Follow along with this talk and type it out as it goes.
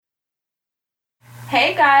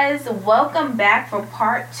Hey guys, welcome back for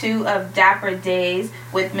part 2 of Dapper Days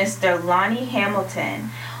with Mr. Lonnie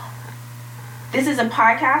Hamilton. This is a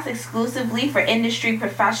podcast exclusively for industry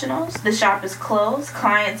professionals. The shop is closed,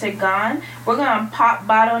 clients are gone. We're going to pop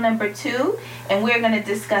bottle number 2 and we're going to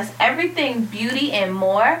discuss everything beauty and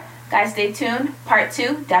more. Guys, stay tuned. Part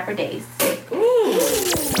 2, Dapper Days.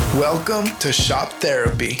 Welcome to Shop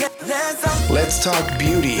Therapy. Let's talk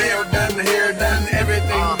beauty. Hair done,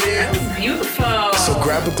 everything did. Beautiful. So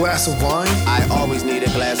grab a glass of wine. I always need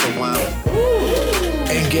a glass of wine.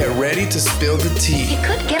 And get ready to spill the tea. It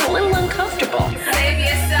could get a little uncomfortable. Save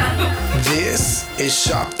yourself. This is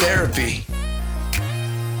Shop Therapy.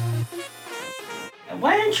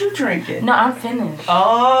 Why didn't you drink it? No, I'm finished.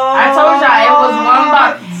 Oh. I told y'all it was one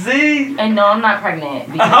bottle. Z. And no, I'm not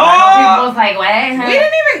pregnant. Because I know people was like, what? We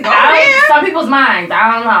didn't even go there. Some people's minds.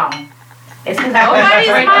 I don't know. It's because Nobody's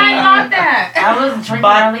mind like that. I was drinking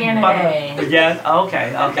early in the day. Yeah,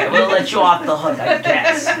 okay. We'll let you off the hook, I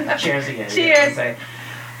guess. Cheers again. Cheers.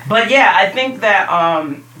 But yeah, I think that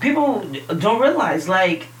people don't realize,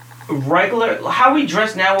 like, regular, how we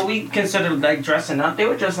dress now, what we consider, like, dressing up, they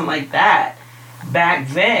were dressing like that. Back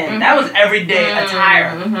then, that was everyday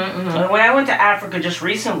attire. And when I went to Africa just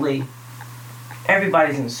recently,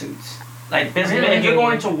 everybody's in suits. Like business, if you're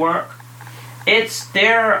going to work, it's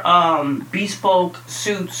their bespoke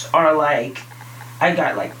suits are like, I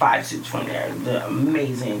got like 5 suits from there. They're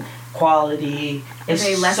amazing quality. It's Are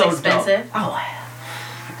they less so expensive? Dope. Oh,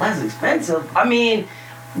 less expensive. I mean,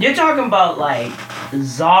 you're talking about like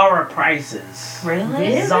Zara prices.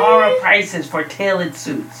 Really? Zara prices for tailored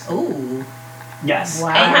suits. Ooh. Yes. Wow.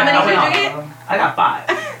 And how many did you get? I got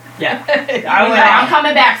 5. Yeah. I'm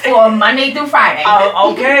coming back for Monday through Friday.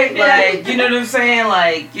 Oh, okay. Like, you know what I'm saying?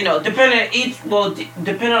 Like, you know, depending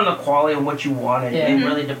on the quality and what you want, it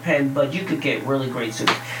really depends. But you could get really great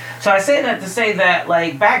suits. So I say that to say that,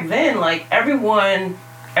 like, back then, like, every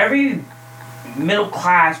middle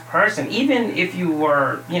class person, even if you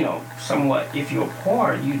were, you know, if you were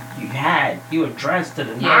poor, you were dressed to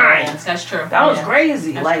the nines. That's true. That was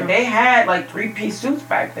crazy. That's like true. they had like 3-piece suits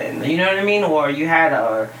back then. You know what I mean? Or you had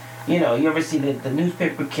you ever see the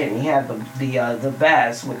newspaper kid? He had the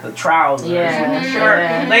vest with the trousers and the shirt.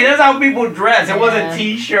 Yeah. Like that's how people dress. It wasn't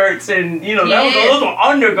t-shirts and those were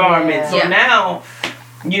undergarments. Yeah. So now,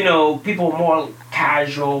 you know, people are more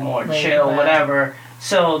casual, more chill, whatever.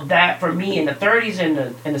 So that for me in the 30s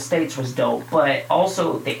in the States was dope, but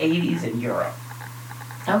also the 80s in Europe.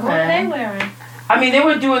 Okay. What are they wearing? I mean, they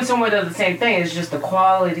were doing somewhat of the same thing. It's just the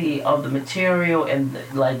quality of the material and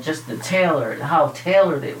like just how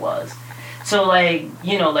tailored it was. So like,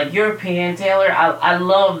 you know, like European tailor, I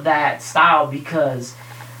love that style because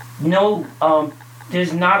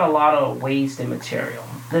there's not a lot of waste in material.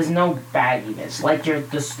 There's no bagginess. Like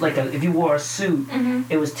if you wore a suit,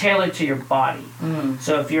 it was tailored to your body.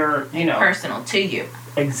 So if you're, you know, Personal to you.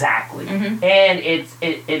 exactly, and it's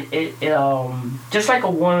just like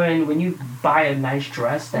a woman when you buy a nice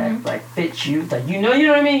dress that like fits you, like you know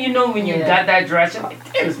what I mean. You know when you got that dress, you're like,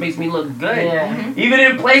 damn, this makes me look good. Yeah. Even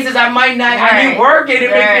in places I might not, I need work it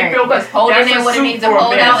makes me feel good. Holding in what it needs to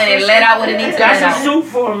hold out and it let out what it needs to let That's out. a suit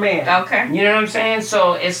for a man. Okay. You know what I'm saying?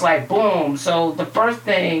 So it's like boom. So the first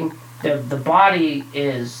thing, the body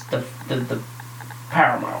is the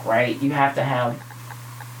paramount, right? You have to have.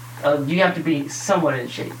 You have to be somewhat in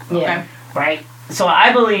shape. Yeah. Right? So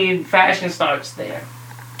I believe fashion starts there.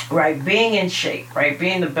 Right? Being in shape, right?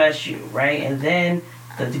 Being the best you, right? And then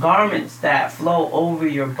the garments that flow over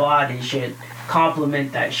your body should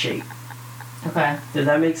complement that shape. Okay. Does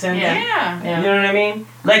that make sense? Yeah. You know what I mean?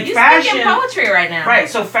 Like You're fashion. speaking poetry right now. Right,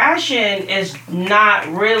 so fashion is not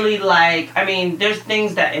really like, I mean, there's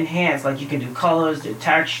things that enhance, like you can do colors, the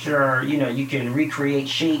texture, you know, you can recreate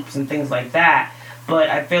shapes and things like that. But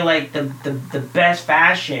I feel like the best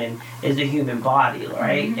fashion is the human body,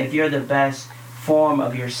 right? If you're the best form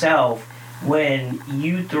of yourself, when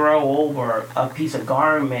you throw over a piece of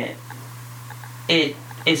garment, it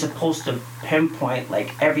is supposed to pinpoint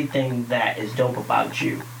like everything that is dope about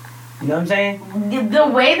you. You know what I'm saying? The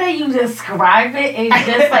way that you describe it is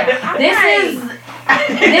just like this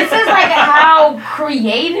is like how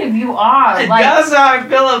creative you are. Like, that's how I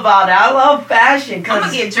feel about it. I love fashion I'm because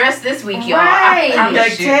gonna get dressed this week, y'all. Right. I'm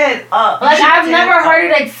like Ted up. Like I've never heard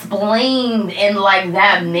it explained in like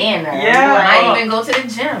that manner. Yeah. I Like, even go to the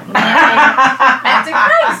gym. acting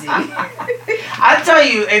crazy. I tell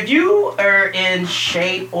you, if you are in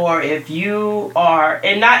shape or if you are,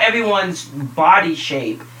 and not everyone's body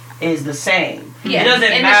shape is the same. Yeah. It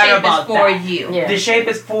doesn't and matter the shape about is for that. you. Yeah. The shape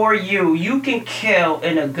is for you. You can kill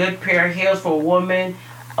in a good pair of heels for a woman,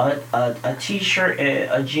 a t-shirt,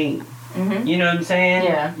 and a jean. Mm-hmm. You know what I'm saying?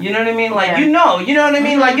 Yeah. You know what I mean? Like, Yeah. you know what I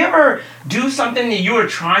mean? Mm-hmm. Like, you ever do something that you were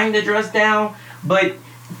trying to dress down, but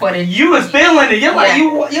But you was feeling it. You're like,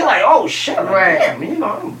 Yeah. you're like, oh shit, like, Right. damn, you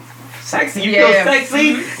know, I'm sexy. You Yeah. feel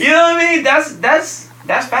sexy. Mm-hmm. You know what I mean?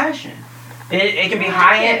 That's fashion. It can be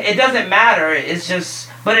high end. It doesn't matter. It's just,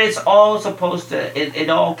 but it's all supposed to. It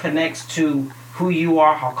all connects to who you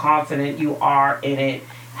are, how confident you are in it,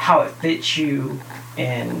 how it fits you,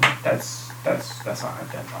 and that's how I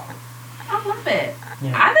feel about it. I love it.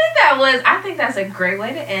 Yeah. I think that's a great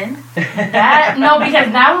way to end. No, because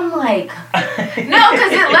now I'm like, No,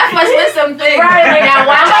 because it left us with some things. right, like now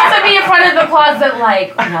I'm about to be in front of the closet,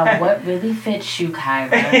 like, now what really fits you,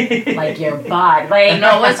 Kyra? Like your bod, like.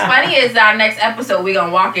 No, what's funny is our next episode we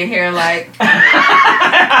gonna walk in here like,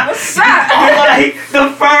 what's up? Like the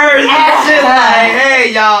furs and shit. Like,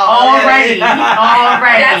 hey y'all. Already.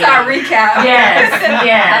 That's our recap. Yes,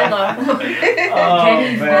 yeah. I love it.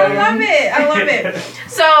 Oh, man. I love it.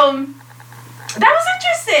 So that was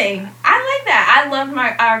interesting. I like that. I loved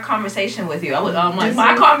our conversation with you. I was like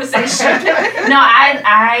my conversation. No, I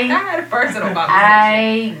I had a personal conversation.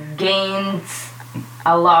 I gained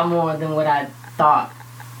a lot more than what I thought.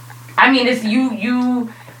 I mean, it's you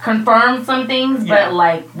confirmed some things, Yeah. but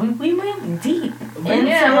like we went deep into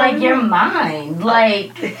Yeah. like your mind,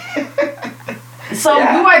 like. So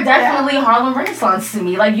Yeah, you are definitely Harlem Renaissance to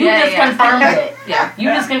me. Like you Yeah, just yeah. confirmed it. Yeah. You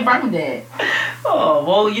just confirmed it. Oh,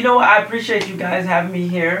 well, you know what? I appreciate you guys having me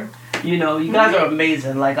here. You know, you guys are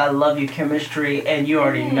amazing. Like, I love your chemistry, and you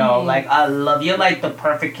already know. Like, I love you're like the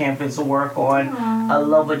perfect campus to work on. I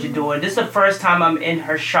love what you're doing. This is the first time I'm in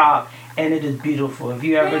her shop, and it is beautiful. If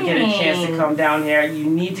you ever get a chance to come down here, you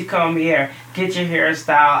need to come here. Get your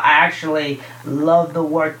hairstyle. I actually love the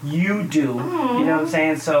work you do. You know what I'm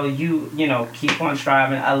saying? So you know, keep on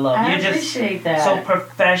striving. I love I you're just appreciate that. so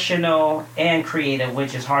professional and creative,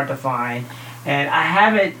 which is hard to find. And I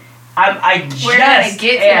haven't. I just. We're gonna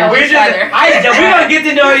get to know we're each just- other. we're gonna get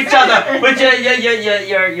to know each other. But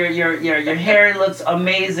your hair looks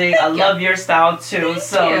amazing. I love your style too.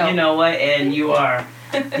 So you. you know what, and you are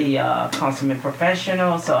the consummate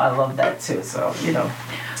professional. So I love that too. So you know.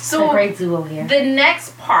 It's a great duo here. The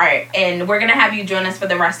next part, and we're gonna have you join us for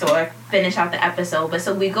the rest or finish out the episode. But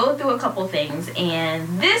so we go through a couple things,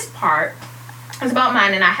 and this part is about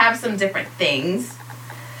mine, and I have some different things.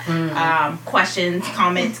 Questions,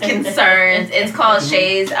 comments, concerns. It's called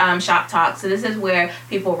Shay's Shop Talk. So this is where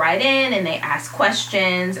people write in and they ask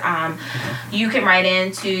questions. You can write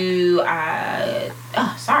into the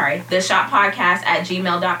shop podcast at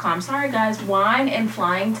gmail.com. Sorry guys, wine and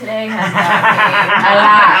flying today has got me a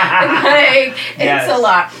lot. It's a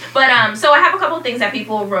lot. But so I have a couple things that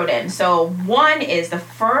people wrote in. So one is the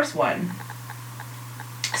first one.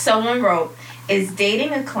 Someone wrote, is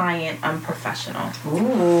dating a client unprofessional?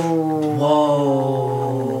 Ooh.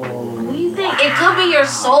 Whoa. What do you think? It could be your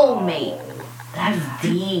soulmate. That's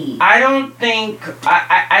deep. I don't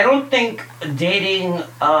think dating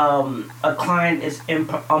a client is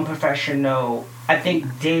unprofessional. I think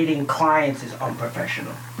dating clients is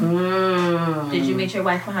unprofessional. Did you meet your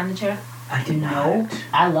wife behind the chair? I did No.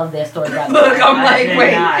 I love that story. By the Look, way. I'm I like, did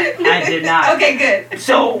wait. not. I did not. Okay, good.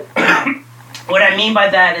 So, what I mean by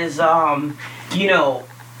that is,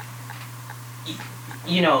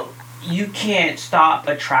 you can't stop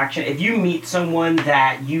attraction. If you meet someone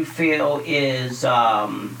that you feel is,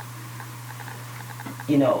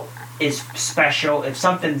 is special, if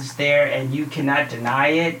something's there and you cannot deny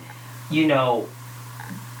it,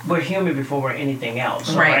 we're human before we're anything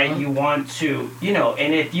else, right? You want to,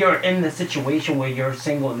 and if you're in the situation where you're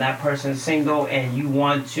single and that person's single and you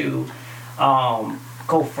want to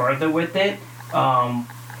go further with it,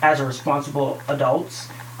 as a responsible adults,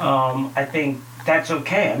 I think that's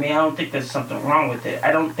okay. I mean, I don't think there's something wrong with it.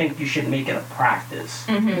 I don't think you should make it a practice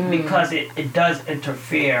because it does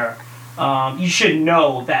interfere. You should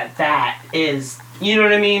know that is, you know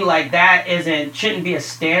what I mean? Like that shouldn't be a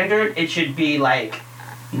standard. It should be like,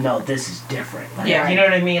 no, this is different. Like, Yeah. You know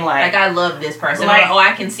what I mean? Like I love this person. Like-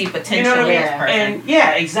 I can see potential you know what I mean? in this person. And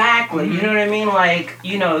yeah, exactly. You know what I mean? Like,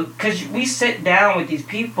 because we sit down with these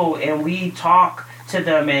people and we talk to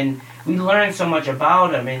them and we learn so much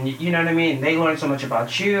about them, and you know what I mean? They learn so much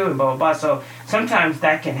about you and blah, blah, blah. So sometimes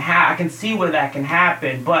that can I can see where that can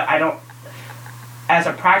happen, but I don't, as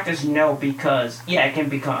a practice, no, because, it can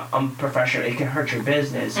become unprofessional. It can hurt your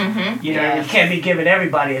business. You know, you can't be giving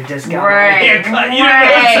everybody a discount on a haircut. You know what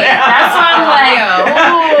I'm saying? That's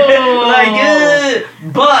why I'm like,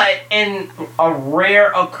 ooh. But in a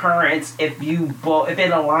rare occurrence, if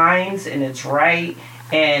it aligns and it's right,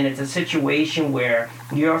 and it's a situation where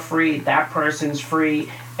you're free, that person's free,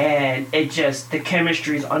 and the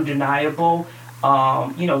chemistry is undeniable.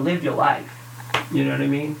 Live your life. You know what I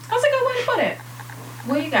mean? That's a good way to put it.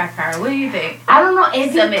 What you got, Cara? What do you think? I don't know.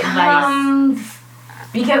 It Some becomes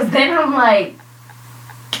because then I'm like,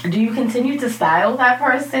 do you continue to style that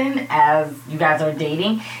person as you guys are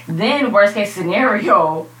dating? Then worst case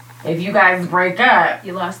scenario, if you guys break up,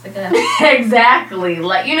 You lost the gut. exactly.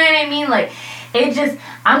 Like, you know what I mean? Like,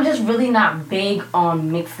 I'm just really not big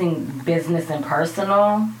on mixing business and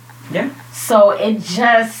personal. Yeah. So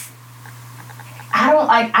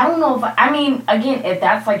I don't know again, if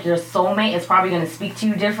that's like your soulmate, it's probably going to speak to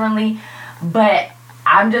you differently. But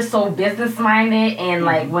I'm just so business minded, and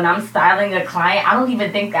like when I'm styling a client, I don't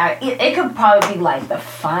even think that it could probably be like the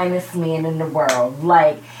finest man in the world.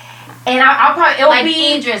 Like, and I'll probably, it'll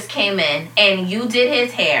be. Idris came in and you did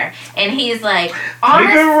his hair, and he's like,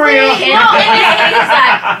 Honestly, real. and he's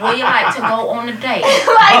like, would you like to go on a date?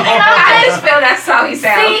 I just feel that's how he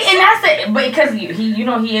sounds. See, and that's it. But because he is.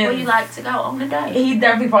 Would you like to go on a date? He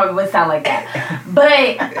definitely probably would sound like that.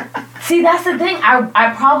 But see, that's the thing.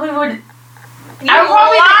 I probably would. Don't.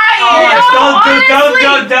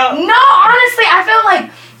 No, honestly, I feel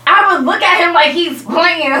like I would look at him like he's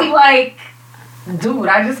playing. Like, dude,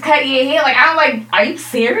 I just cut your hair. Like, I'm like, are you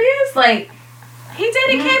serious? Like, He did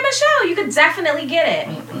it, K. Michelle. You could definitely get it.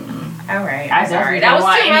 All right. I'm sorry. definitely That was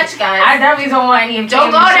don't too want much, guys. I definitely don't want any of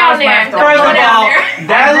Don't K. go down Michelle's there. left First over. of down all, there.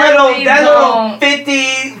 that little don't.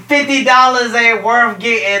 $50 ain't worth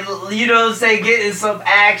getting. You know what I'm saying? Getting some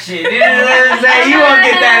action. You know what I'm saying? You won't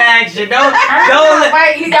get that action. Don't.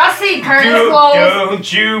 Right, y'all see curtains closed. Don't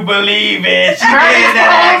you believe it? She Curtains getting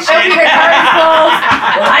that closed. It'll be the action. curtains closed.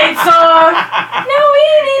 Lights off. No, we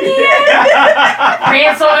ain't in here.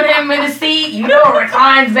 Pants on him in the seat. You know, it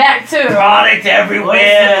reclines back too. Product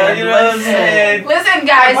everywhere. You know what I'm Listen. saying? Listen,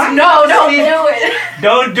 guys. Why No, you don't see- do it.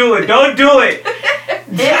 Don't do it. Don't do it.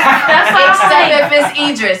 That's what I'm saying. Except if it's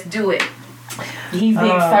Idris, do it. He's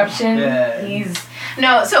the exception. man. He's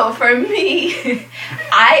No, so for me,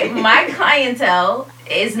 my clientele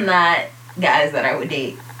is not guys that I would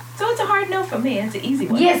date. So it's a hard no for me. It's an easy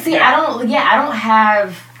one. yeah. See, I don't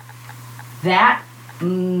have that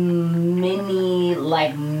many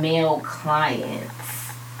like male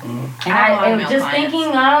clients, and I have a lot of I'm male just clients.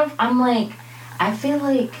 thinking of. I'm like, I feel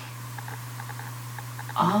like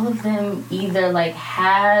all of them either like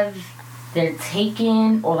they're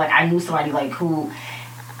taken, or like I knew somebody like who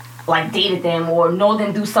like dated them or know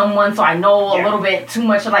them through someone, so I know a little bit too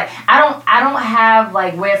much. Like I don't have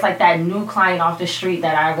like where it's like that new client off the street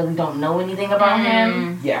that I really don't know anything about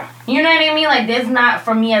him. Yeah. You know what I mean? Like there's not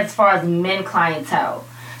for me as far as men clientele.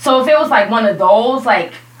 So if it was like one of those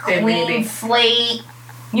like Then clean maybe. slate,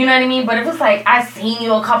 you know what I mean? But if it's like I've seen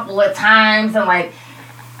you a couple of times and like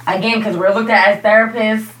again because we're looked at as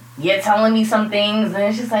therapists, you're telling me some things and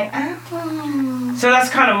it's just like So that's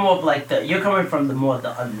kind of more of like you're coming from the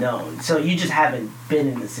unknown. So you just haven't been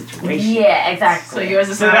in the situation. yeah, exactly. So yours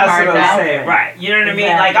is So not that's hard what I'm now. saying, right? You know what I mean?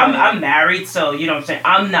 Exactly. Like I'm married, so you know what I'm saying.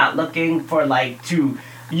 I'm not looking for like to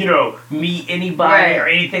meet anybody or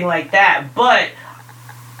anything like that. But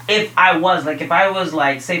if I was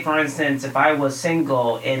like, say for instance, if I was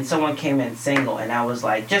single and someone came in single and I was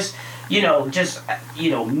like just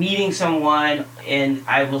meeting someone and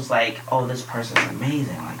I was like, oh, this person's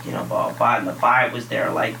amazing, like blah blah blah, and the vibe was there,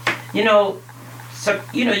 like so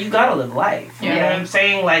you gotta live life. You know what I'm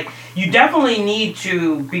saying? Like you definitely need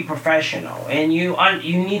to be professional and you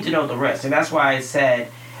need to know the risk, and that's why I said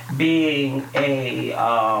being an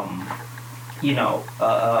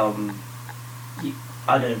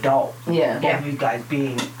adult. Yeah. Both of you guys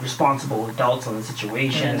being responsible adults in the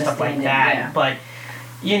situation and stuff like Understanding, that. But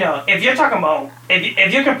if you're talking about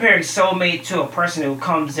if you're comparing soulmate to a person who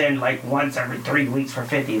comes in like once every 3 weeks for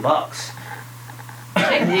 $50. It's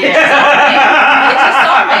a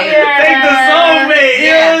soulmate. Take the soulmate.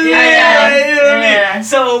 You know what I'm saying? You know what I mean? Yeah.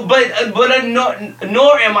 So, but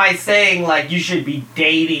nor am I saying like you should be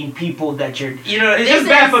dating people that you're. It's just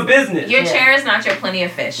bad for business. Your chair is not your plenty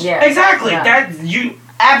of fish. Yeah. Exactly. Yeah. That you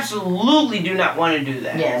absolutely do not want to do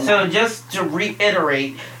that. Yeah, So just to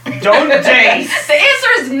reiterate, don't date. The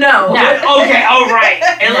answer is no. Okay, all right.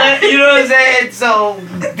 And you know what I'm saying? So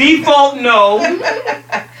default no,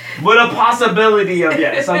 with a possibility of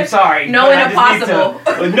yes. I'm sorry. No but and I a just need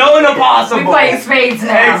possible. No and a possible. We playing spades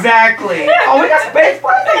now. Exactly. Oh, we got spades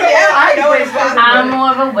playing. Yeah, I know it's I'm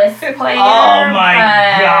more of a whist player. Oh my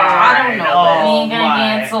but God. I don't know. Oh, We ain't gonna my.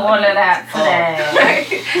 get into all of that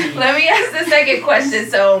today. Let me ask the second question.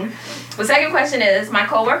 So, the second question is: my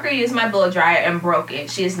coworker used my blow dryer and broke it.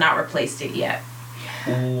 She has not replaced it yet.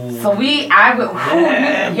 So I was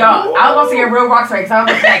gonna say a real rock story because I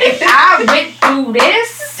was like, if I went through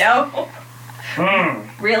this, No.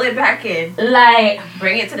 Reel it back in. like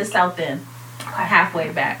Bring it to the south end. Halfway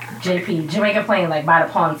back. JP, Jamaica Plain, like by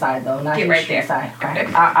the pond side though, not Get the right street there. side. Right.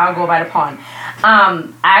 I'll go by the pond. I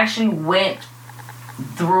actually went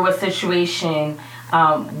through a situation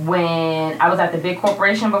when I was at the big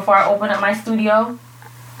corporation before I opened up my studio.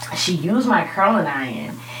 She used my curling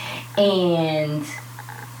iron, and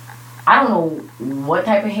I don't know what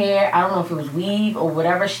type of hair. I don't know if it was weave or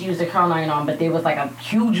whatever she used the curling iron on, but there was like a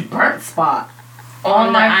huge burnt spot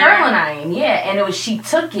on my curling iron. Yeah, and she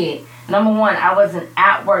took it. Number one, I wasn't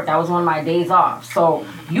at work. That was one of my days off. So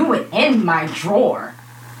you were in my drawer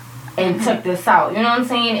and took this out. You know what I'm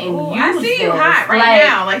saying? And I see you hot right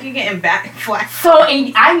now. Like you're getting back flat. So,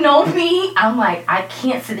 and I know me. I'm like, I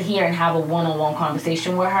can't sit here and have a one-on-one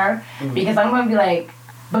conversation with her because I'm going to be like,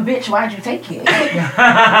 but bitch, why'd you take it?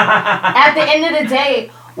 At the end of the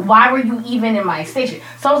day, why were you even in my station?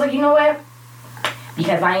 So I was like, you know what?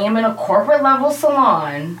 Because I am in a corporate level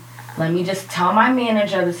salon, let me just tell my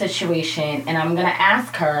manager the situation, and I'm going to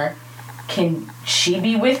ask her, can she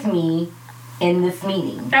be with me in this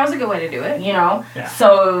meeting? That was a good way to do it. You know? Yeah.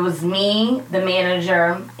 So it was me, the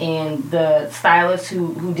manager, and the stylist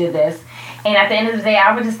who did this. And at the end of the day,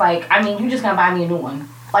 I was just like, I mean, you just going to buy me a new one.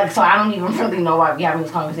 Like, so I don't even really know why we're having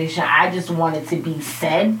this conversation. I just wanted to be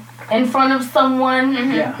said in front of someone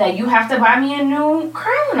that you have to buy me a new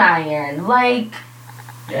curling iron. Like...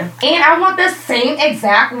 Yeah. And I want the same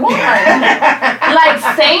exact one. Like,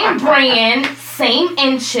 same brand, same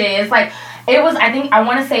inches. Like, it was, I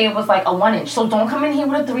want to say it was like a 1 inch. So don't come in here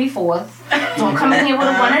with a 3/4. Don't come in here with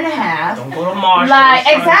a 1.5. Don't go to Marshall. Like,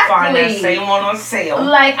 Find that exactly. same one on sale.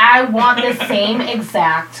 Like, I want the same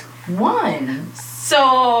exact one.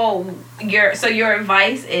 So your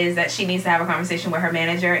advice is that she needs to have a conversation with her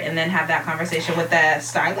manager and then have that conversation with the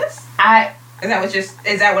stylist? Is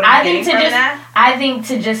that what I'm getting from that? I think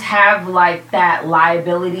to just have like that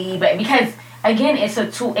liability, but because again, it's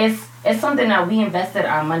a tool. It's something that we invested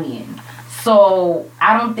our money in. So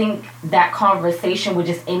I don't think that conversation with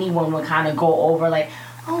just anyone would kind of go over like,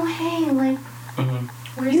 oh hey, like,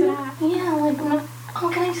 where's it at? Yeah, like,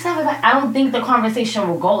 oh, can I just have it back? I don't think the conversation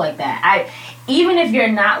will go like that. Even if you're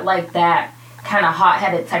not like that kind of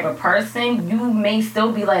hot-headed type of person, you may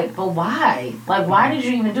still be like, but why? Like, why did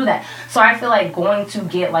you even do that? So I feel like going to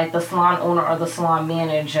get like the salon owner or the salon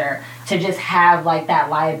manager to just have like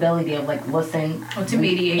that liability of like, listen, or to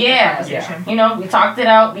mediate the conversation. You know, we talked it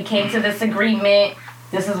out, we came to this agreement,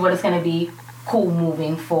 this is what it's going to be, cool,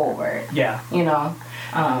 moving forward. Yeah. You know?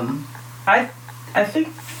 I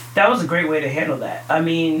think that was a great way to handle that. I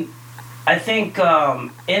mean, I think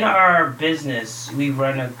in our business, we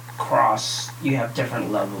run across, you have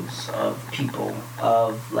different levels of people,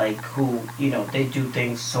 of like who, you know, they do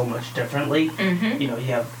things so much differently. You know,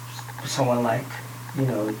 you have someone like, you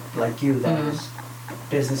know, like you that is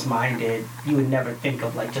business minded. You would never think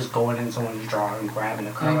of like just going in someone's drawer and grabbing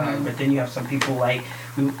a color. But then you have some people like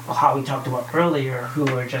how we talked about earlier who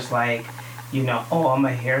are just like, you know, oh, I'm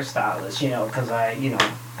a hairstylist, you know, because I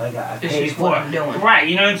pay for it. Right,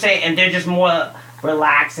 you know what I'm saying? And they're just more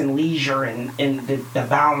relaxed and leisure, and the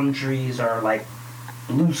boundaries are like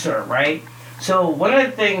looser, right? So one of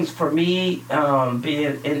the things for me,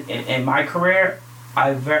 being in my career,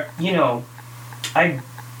 I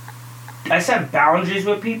set boundaries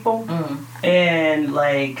with people, and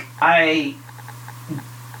like I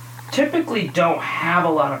typically don't have a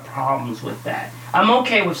lot of problems with that. I'm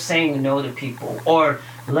okay with saying no to people or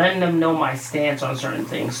letting them know my stance on certain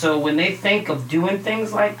things. So when they think of doing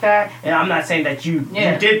things like that, and I'm not saying that you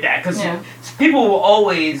did that, because people will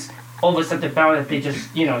always overstep the boundary if they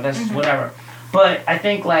just, you know, that's whatever. But I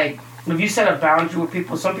think like if you set a boundary with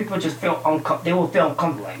people, some people just feel they will feel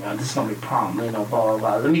uncomfortable, like, no, this is gonna be a problem, you know, blah blah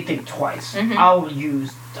blah. Let me think twice. I'll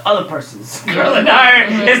use the other person's curling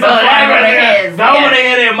iron. It's the whatever it is. I don't want to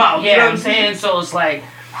hear their mouth. You know what I'm saying? So it's like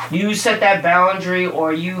you set that boundary,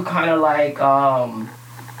 or you kind of like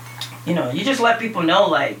you know, you just let people know,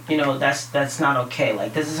 like, you know, that's not okay.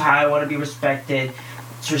 Like, this is how I want to be respected.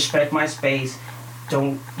 Just respect my space.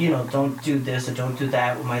 Don't do this or don't do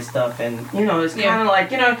that with my stuff. And, you know, it's kind of like,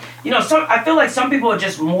 you know, I feel like some people are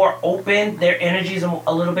just more open. Their energy is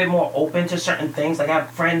a little bit more open to certain things. Like, I have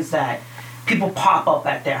friends that people pop up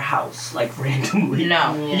at their house, like, randomly.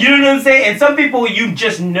 No. You know what I'm saying? And some people, you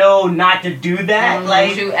just know not to do that.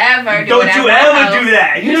 Don't you ever do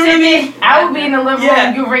that. You know what I mean? I would be in the living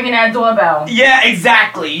room, you ringing that doorbell. Yeah,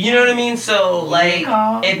 exactly. You know what I mean? So, like,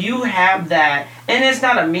 if you have that, and it's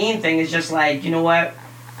not a mean thing, it's just like, you know what?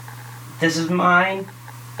 This is mine,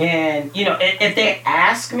 And, you know, if they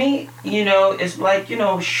ask me, you know, it's like, you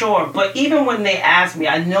know, sure. But even when they ask me,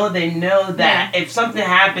 I know they know that if something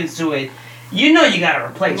happens to it, you know you gotta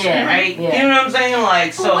replace it, right? Yeah. You know what I'm saying?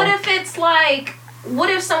 Like, so. But what if it's like, what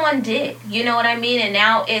if someone did? You know what I mean? And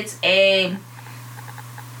now it's a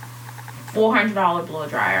 $400 blow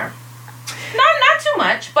dryer. Not too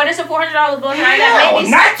much, but it's a $400 blow dryer.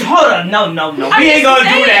 Hold on, no. We ain't gonna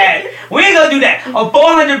do that. We ain't gonna do that. A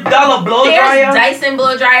 $400 blow dryer. There's Dyson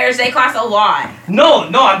blow dryers. They cost a lot. No,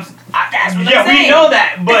 that's what I'm saying. We know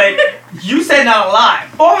that, but you said not a lot.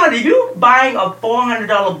 $400. You buying a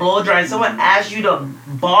 $400 blow dryer? Someone asks you to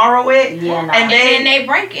borrow it, and then they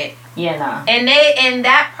break it. Yeah, no. And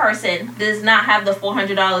that person does not have the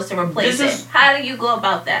 $400 to replace it. How do you go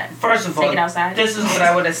about that? First of all, take it outside. This is what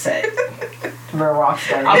I would have said. We're rock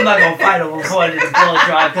stars. I'm not gonna fight over $400 blow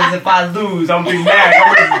dryer because if I lose, I'm gonna be mad.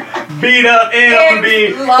 I'm gonna beat up and I'm gonna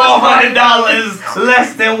be $400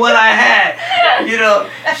 less than what I had. You know,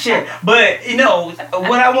 shit. But you know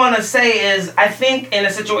what I want to say is, I think in a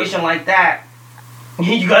situation like that,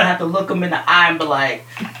 you gotta have to look them in the eye and be like,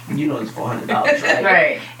 you know, it's $400, right?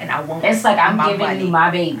 Right. And I won't. It's like I'm giving you my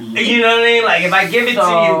baby. You know what I mean? Like if I give it to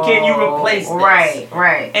you, can you replace this?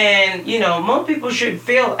 Right. And you know, most people should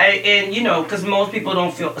feel, and you know, because most people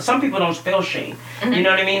don't feel. Some people don't feel shame. Mm-hmm. You know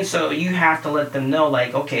what I mean? So you have to let them know,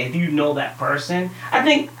 like, okay, if you know that person, I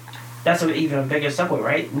think that's even a bigger subway,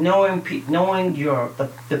 right? Knowing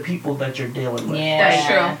the people that you're dealing with. Yeah, that's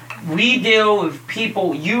true. We deal with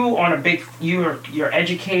people. You're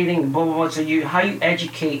educating, blah blah blah. So how you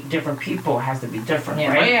educate different people has to be different,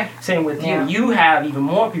 right? Yeah. Same with you. You have even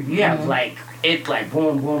more people. You have like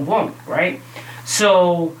boom boom boom, right?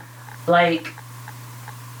 So, like,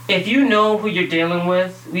 if you know who you're dealing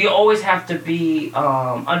with, we always have to be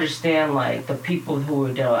understand like the people who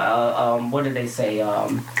are dealing. What did they say?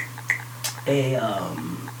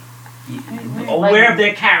 Aware of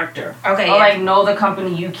their character. Okay. Or like know the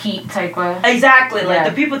company you keep type of. Exactly. Like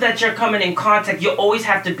the people that you're coming in contact, you always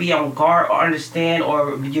have to be on guard or understand,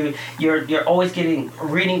 or you're always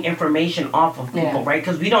reading information off of people, right?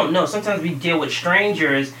 Because we don't know. Sometimes we deal with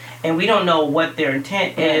strangers and we don't know what their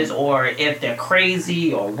intent is, or if they're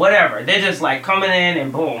crazy or whatever. They're just like coming in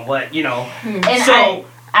and boom, what you know. And so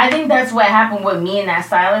I think that's what happened with me and that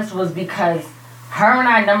stylist, was because her and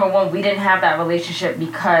I, number one, we didn't have that relationship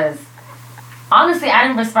because honestly, I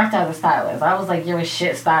didn't respect her as a stylist. I was like, you're a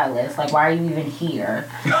shit stylist. Like, why are you even here?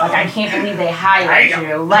 Like, I can't believe they hired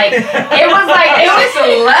you. Like, it was some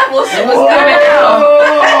levels she was coming out.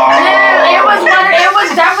 Yeah, it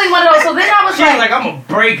was definitely one of those. So then I was she's like, I'm gonna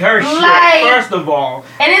break her shit, first of all.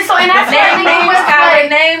 And that's what I think it was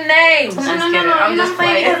like, name names. No, I'm just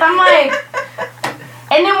playing because I'm like,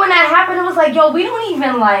 and then when that happened, it was like, yo, we don't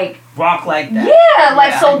even like rock like that. Yeah,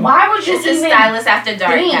 like so why would you even Stylist After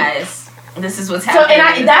Dark, guys? This is what's happening. So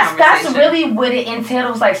and that's really what it entailed.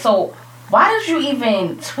 It was like, so why did you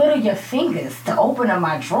even twiddle your fingers to open up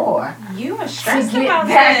my drawer? You were stressed to get about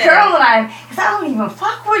that girl and I, because I don't even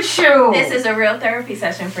fuck with you. This is a real therapy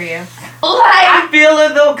session for you. I feel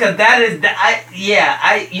it though, cause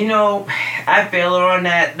I feel her on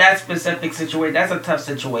that specific situation. That's a tough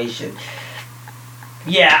situation.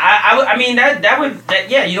 Yeah, I mean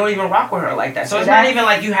you don't even rock with her like that. So it's not even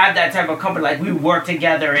like you have that type of company. Like we work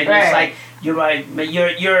together, and it's like you're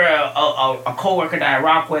a coworker that I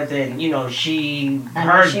rock with, and you know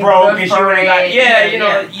hers broke and she already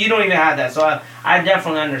got you don't even have that. So I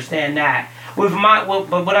definitely understand that. But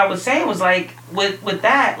what I was saying was like with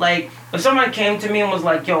that, like if someone came to me and was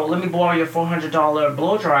like, yo, let me borrow your $400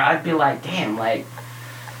 blow dryer, I'd be like, damn, like,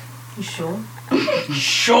 you sure?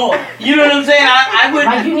 Sure. You know what I'm saying? I would.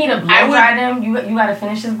 Like you need a blow dry them. You gotta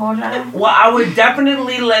finish this blow dry. Well, I would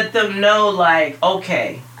definitely let them know, like,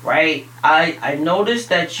 okay, right? I noticed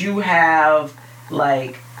that you have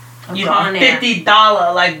like, a $50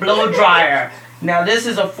 like blow dryer. Now this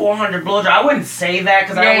is a $400 blow dryer. I wouldn't say that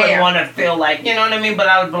because I wouldn't want to feel like, you know what I mean. But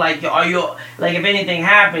I would be like, are you like, if anything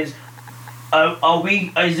happens,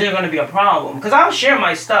 is there gonna be a problem? Because I'll share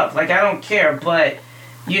my stuff. Like I don't care, but.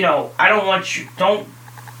 You know, I don't want you. Don't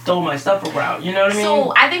throw my stuff around. You know what I mean?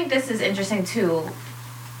 So I think this is interesting too,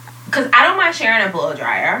 because I don't mind sharing a blow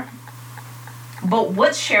dryer, but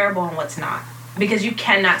what's shareable and what's not? Because you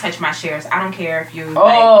cannot touch my shares. I don't care if you.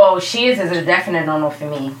 Shears is a definite no for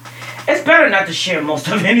me. It's better not to share most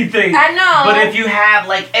of anything. I know. But if you have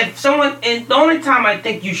if someone, and the only time I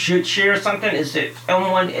think you should share something is if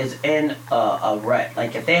someone is in a rut.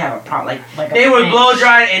 Like if they have a problem, like they were blow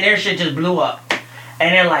drying and their shit just blew up.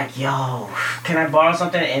 And they're like, yo, can I borrow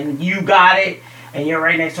something? And you got it, and you're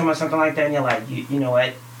right next to them or something like that, and you're like, you know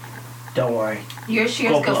what? don't worry. Your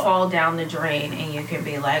shears Go could blow. fall down the drain, and you could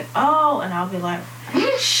be like, "Oh," and I'll be like,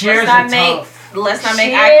 Shears "Let's are not make, tough. let's not make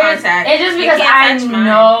Shears- eye contact." And just You because I can't touch mine.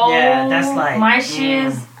 know Yeah, that's like, my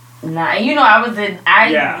shears, nah. You know, I was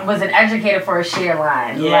Yeah. an educator for a shear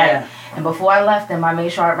line. Yeah. Like, and before I left them, I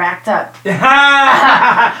made sure I racked up. Where's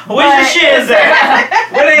the shears at?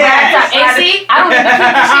 Where they Racked up. at? And see, I don't even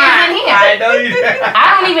keep the shears in here. I know you did.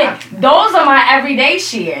 I don't even. Those are my everyday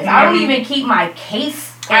shears. I don't even keep my case.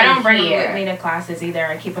 I don't bring here. them with me to classes either.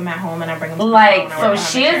 I keep them at home, and I bring them. To Like, the so phone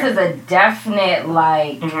shears is a definite,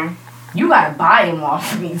 like, Mhm. you gotta buy them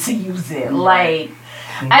off me to use it. Like,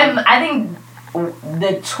 I think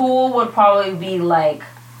the tool would probably be, like,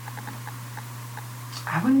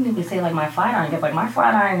 I wouldn't even say, like, my flat iron, because, like, my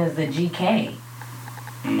flat iron is the GK.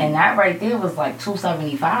 And that right there was, like,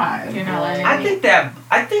 $275. You're not like, letting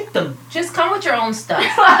I think the Just come with your own stuff.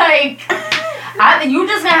 like, you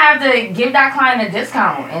just gonna have to give that client a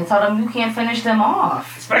discount and tell them you can't finish them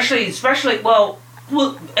off. especially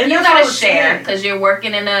and You that's what I gotta was share saying. because you're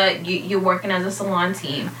working you're working as a salon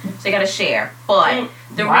team, so you gotta share. But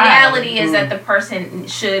the Wow. reality is that the person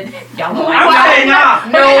should y'all know I'm saying nah.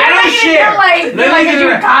 No, I don't share. You're like, Let me get you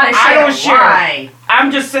it. gotta share. I don't share. Why?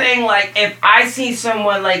 I'm just saying, like, if I see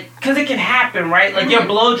someone, like, because it can happen, right? Like, you're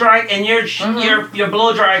blow drying and your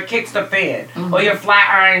blow dryer kicks the fan, or your flat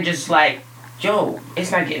iron just like, yo,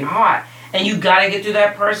 it's not getting hot, and you gotta get through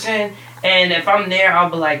that person. And if I'm there,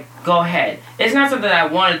 I'll be like, go ahead. It's not something I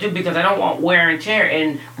want to do because I don't want wear and tear,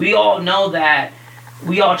 and we all know that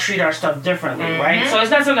we all treat our stuff differently, right? So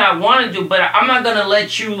it's not something I want to do, but I'm not gonna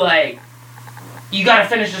let you, like, you gotta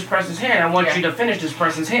finish this person's hair, and I want you to finish this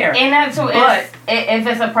person's hair. And that's too, But- if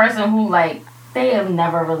it's a person who, like, they have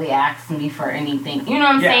never really asked me for anything. You know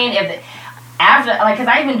what I'm Yeah. saying? If after, like, because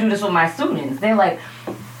I even do this with my students. They're like,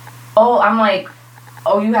 oh, I'm like,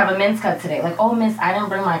 oh, you have a men's cut today. Like, oh, miss, I didn't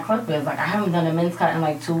bring my clippers. Like, I haven't done a men's cut in,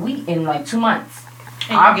 like, 2 months.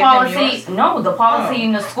 And Our you give them policy, yours? no, the policy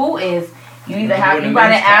in the school is you either have, doing you a gotta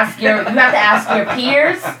men's ask your, you have to ask your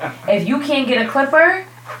peers. If you can't get a clipper,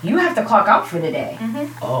 you have to clock out for the day.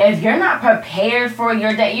 Oh. If you're not prepared for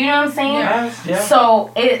your day, you know what I'm saying? Yes, yeah. So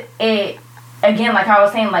it again, like I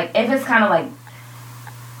was saying, like if it's kind of like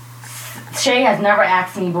Shay has never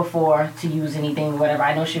asked me before to use anything, whatever.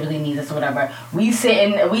 I know she really needs this or whatever. We sit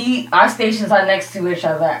in, our stations are next to each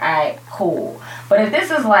other. Alright, cool. But if this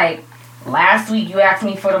is like last week you asked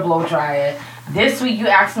me for the blow dryer, this week you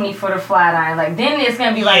asked me for the flat iron, like then it's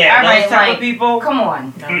gonna be like, Yeah, alright, those type like of people. come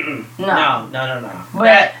on, Mm-mm. no. No.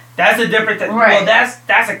 But- That's a different thing. Right. Well,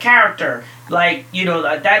 that's a character. Like, you know,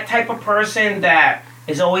 that type of person that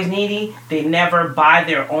is always needy. They never buy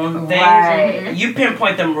their own things. Right. You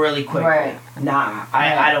pinpoint them really quick. Right. Nah,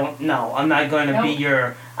 Right. I don't know. I'm not going to be Nope.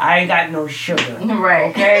 your. I ain't got no sugar. Right.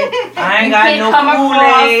 Okay. I ain't You got can't no come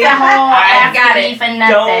across Kool-Aid. the whole I got asking it. me for don't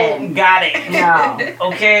nothing. got it. No.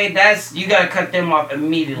 Okay, that's you gotta cut them off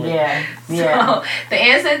immediately. Yeah. Yeah. So the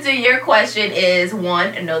answer to your question is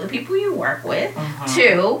 1, know the people you work with. Mhm.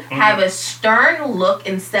 2, have a stern look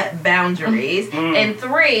and set boundaries. Mm. And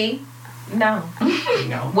 3, no.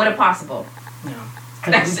 No. What if possible? No.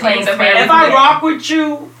 That's we playing the fair. If I rock with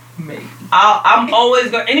you, I'm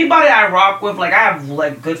always going. Anybody I rock with, like I have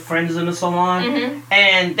like good friends in the salon, Mm-hmm.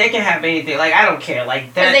 and they can have anything. Like I don't care.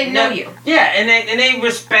 Like that. Because they know that- you. Yeah, and they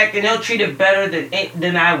respect and they'll treat it better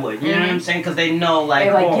than I would. You know what I'm saying? Because they know like.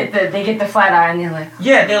 They like oh, they get the flat iron. They're like,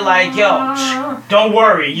 yeah, they're like, yo, don't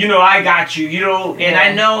worry. You know, I got you. You know, and I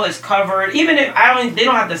Yeah. know it's covered. Even if they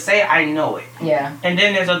don't have to say it, I know it. yeah. And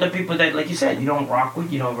then there's other people that, like you said, you don't rock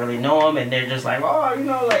with, you don't really know them, and they're just like, oh, you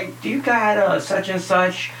know, like, do you got such and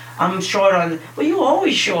such? I'm short on it. Well, you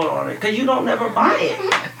always short on it because you don't never buy it.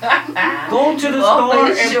 Go to the store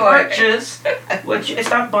Always and short. purchase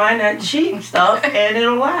stop buying that cheap stuff, and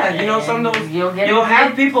it'll last. You know, some of those You'll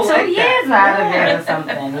have people 2 like years that. out of it or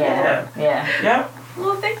something. Yeah. Yeah. Yeah.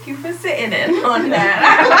 Well, thank you for sitting in on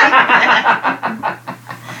that.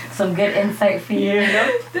 Some good insight for you.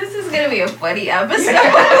 This is going to be a funny episode.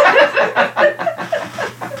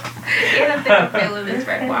 And I think I'm feeling this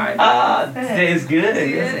red wine. It's good. It's good.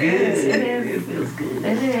 It It feels good.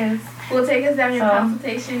 It is. Well, take us down your So-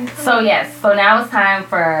 consultation. So yes, so now it's time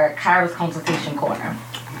for Kyra's consultation corner.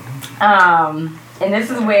 And this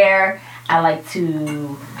is where I like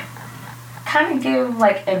to kind of give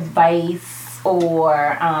like advice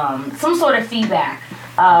or some sort of feedback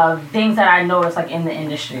of things that I notice like in the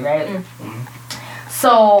industry, right?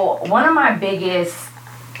 So one of my biggest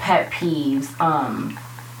pet peeves,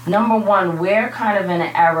 number one, we're kind of in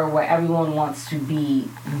an era where everyone wants to be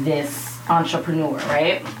this entrepreneur,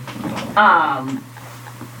 right?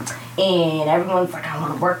 and everyone's like, I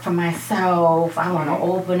want to work for myself, I want to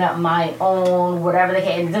open up my own, whatever the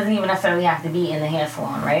case. It doesn't even necessarily have to be in the hair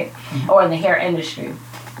salon, right? Or in the hair industry.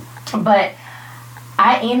 But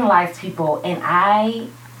I analyze people, and I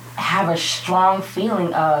have a strong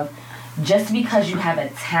feeling of just because you have a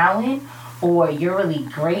talent or you're really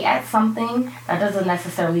great at something, that doesn't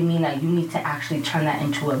necessarily mean that you need to actually turn that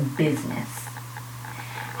into a business.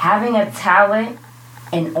 Having a talent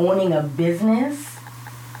and owning a business,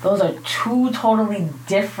 those are two totally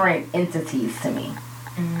different entities to me.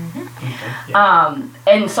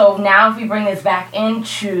 And so now if we bring this back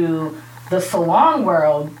into the salon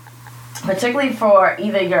world, particularly for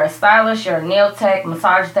either you're a stylist, you're a nail tech,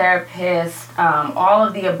 massage therapist, all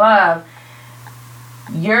of the above,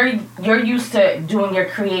 you're used to doing your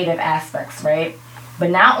creative aspects, right? But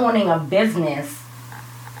now owning a business,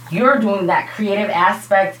 you're doing that creative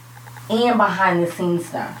aspect and behind the scenes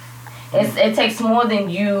stuff. It takes more than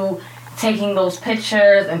you taking those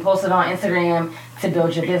pictures and posting on Instagram to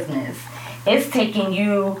build your business. It's taking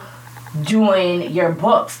you doing your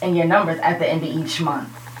books and your numbers at the end of each month.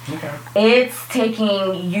 Okay. It's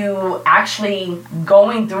taking you actually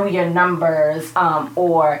going through your numbers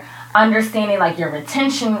or understanding like your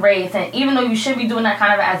retention rates, and even though you should be doing that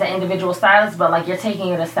kind of as an individual stylist, but like you're taking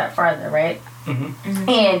it a step further, right?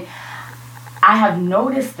 And I have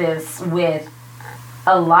noticed this with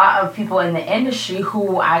a lot of people in the industry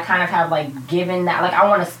who I kind of have like given that, like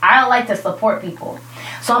I like to support people,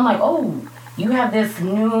 so I'm like, oh, you have this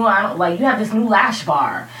new you have this new lash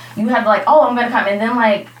bar, you have like, oh, I'm gonna come, and then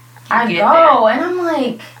like I go there. And I'm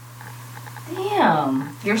like,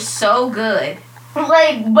 damn, you're so good.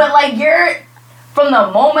 Like, but like you're, from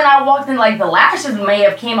the moment I walked in, like the lashes may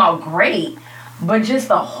have came out great, but just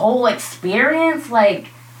the whole experience, like,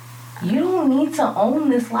 you don't need to own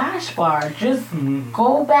this lash bar. Just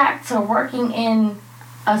go back to working in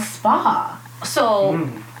a spa. So,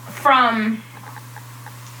 from,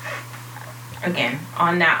 again,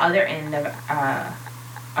 on that other end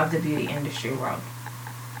of the beauty industry world,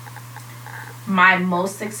 my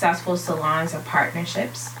most successful salons are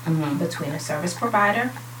partnerships between a service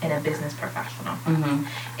provider and a business professional.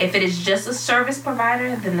 If it is just a service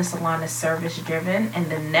provider, then the salon is service driven,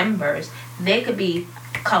 and the members, they could be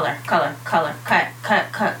color, cut,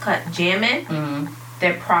 jamming.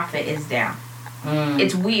 Their profit is down.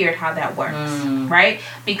 It's weird how that works, right?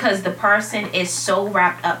 Because the person is so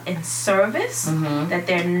wrapped up in service that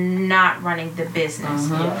they're not running the business.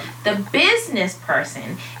 The business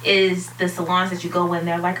person is the salons that you go in,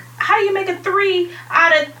 they're like, how do you make a 3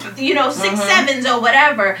 out of 6 7s or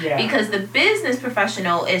whatever? Because the business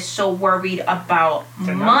professional is so worried about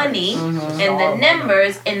money and the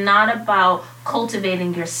numbers, and not about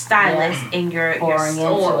cultivating your stylist and your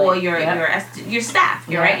staff,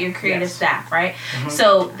 your creative staff, right?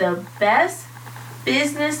 So the best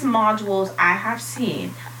business modules I have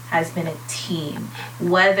seen has been a team,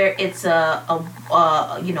 whether it's a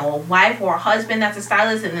wife or a husband that's a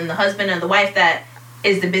stylist, and then the husband and the wife that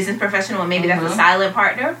is the business professional, and maybe that's a silent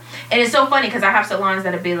partner. And it's so funny because I have salons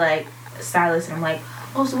that'll be like stylist, and I'm like,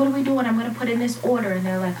 oh, so what are we doing? I'm gonna put in this order, and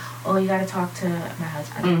they're like, oh, you gotta talk to my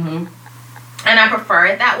husband. And I prefer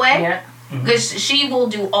it that way. Because she will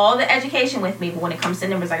do all the education with me, but when it comes to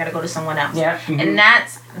numbers, I gotta go to someone else. And that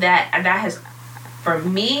has, for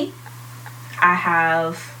me, I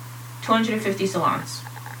have 250 salons,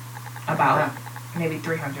 about maybe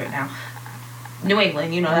 300 now. New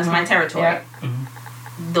England, that's my territory.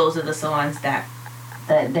 Those are the salons that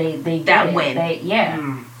they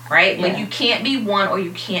win. Right? But you can't be one or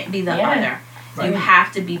you can't be the other. Right. You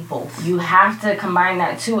have to be both. You have to combine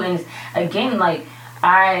that too. And again, like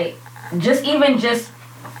just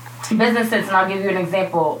businesses, and I'll give you an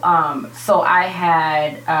example. So I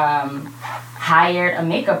had hired a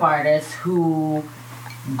makeup artist who,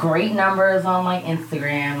 great numbers on like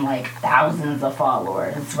Instagram, like thousands of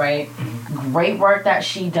followers, right? Great work that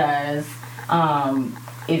she does.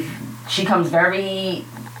 If she comes very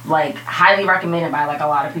like highly recommended by like a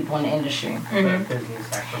lot of people in the industry.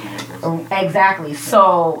 Exactly.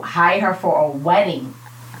 So hired her for a wedding.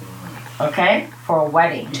 Okay? For a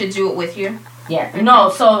wedding. To do it with you? Yeah. No,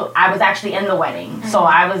 so I was actually in the wedding. So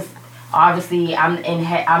I was obviously I'm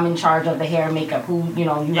in charge of the hair and makeup. Who you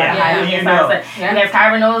gotta hire me. Because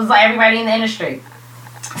Kyra knows like everybody in the industry.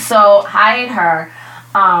 So hired her.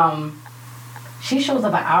 She shows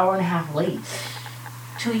up an hour and a half late.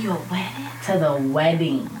 To your wedding? To the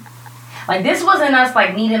wedding. Like, this wasn't us,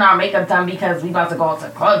 like, needing our makeup done because we about to go out to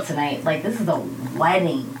the club tonight. Like, this is a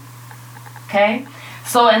wedding. Okay?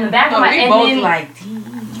 So, in the back of my... both like...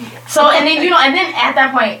 So, and then, and then at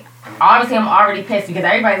that point, obviously I'm already pissed because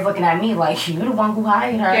everybody's looking at me like, you the one who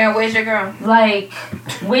hired her. Yeah, where's your girl? Like,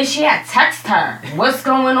 where's she at? Text her. What's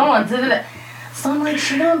going on? Da-da-da. So I'm like,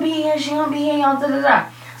 she gonna be here, y'all, da-da-da.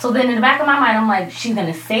 So then in the back of my mind, I'm like, she's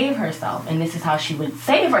gonna save herself. And this is how she would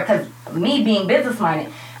save her. Because me being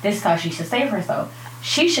business-minded, this is how she should save herself.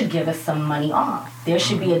 She should give us some money off. There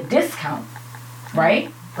should be a discount.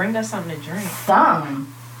 Right? Bring us something to drink.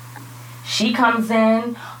 She comes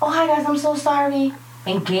in, oh, hi guys, I'm so sorry.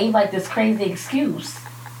 And gave like this crazy excuse.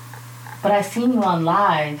 But I seen you on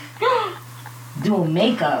live doing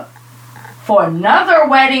makeup for another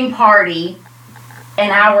wedding party an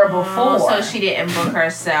hour before. So she didn't book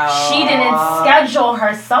herself. She didn't schedule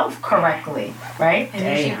herself correctly, right? And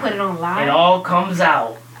then she put it on live. It all comes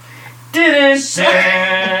out. Like,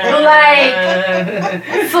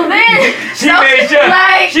 so then she made sure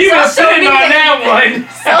she was sitting on that one.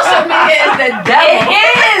 Social media is the devil.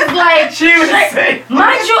 It is like She was saying,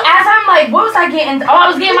 mind you, as I'm like, what was I getting? Oh,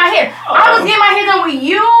 I was getting my hair. I was getting my hair done with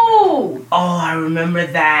you. oh, I remember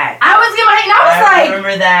that. I was getting my hair, and I was like,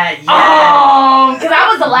 remember that. Yes. because I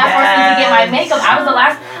was the last person to get my makeup. I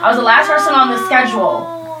was the last person on the schedule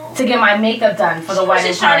to get my makeup done for the wedding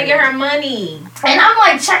She's trying to party. get her money. And I'm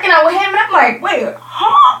like checking out with him, and I'm like, wait,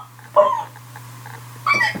 huh?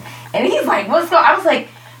 And he's like, what's going on? I was like,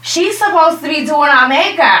 she's supposed to be doing our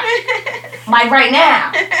makeup. Like right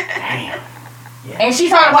now. Damn. Yeah. And she's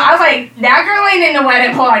talking about, I was like, that girl ain't in the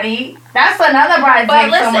wedding party. That's another But bridesmaid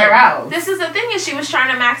listen, somewhere else. this is the thing is she was trying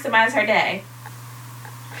to maximize her day.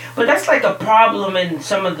 But that's like a problem in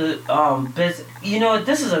some of the business. You know,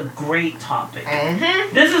 this is a great topic.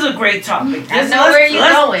 Mm-hmm. This is a great topic. I know where you're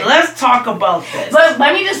going. Let's talk about this. But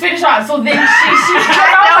let me just finish off. So then she I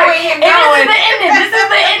know where you're going. This is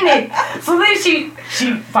the ending. So then she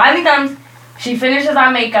finally comes. She finishes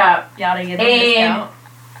our makeup. Y'all didn't get the And discount.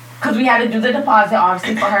 because we had to do the deposit,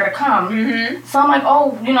 obviously, for her to come. Mm-hmm. So I'm like,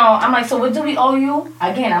 oh, I'm like, so what do we owe you?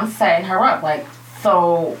 Again, I'm setting her up. Like,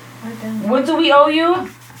 so what do we owe you?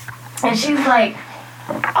 And she's like,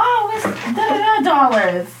 oh, it's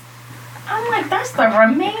 $da-da-da. I'm like, that's the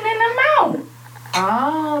remaining amount.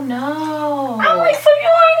 Oh no. I'm like, so you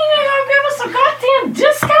ain't even gonna give us a goddamn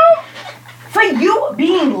discount for you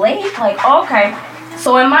being late? Like, okay.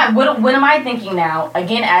 So what am I thinking now?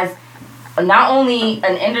 Again, as not only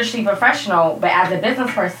an industry professional, but as a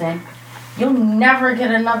business person, you'll never get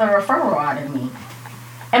another referral out of me.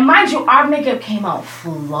 And mind you, our makeup came out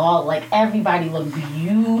flawless. Like, everybody looked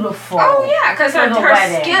beautiful. Oh yeah, because her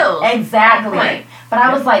wedding. skills. Exactly. Right. But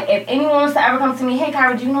I was like, if anyone wants to ever come to me, hey,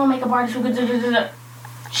 Kyra, do you know a makeup artist who could do?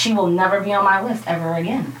 She will never be on my list ever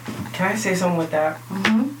again. Can I say something with that?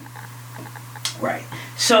 Mm-hmm. Right.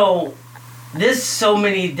 So, there's so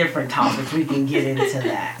many different topics we can get into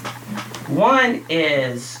that. One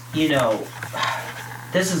is,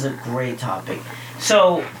 this is a great topic.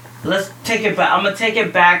 So, let's take it back. I'm going to take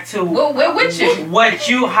it back to Well, we're with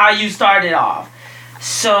you. how you started off.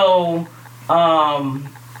 So, damn.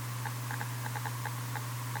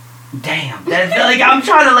 That's, like, I'm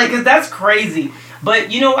trying to, cause that's crazy.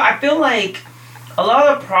 But, I feel like a lot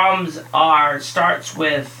of problems starts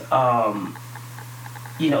with, like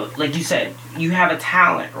you said, you have a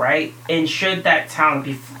talent, right? And should that talent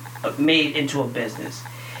be made into a business?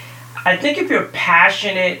 I think if you're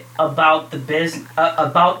passionate about the business,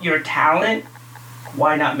 about your talent,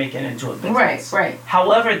 why not make it into a business? Right.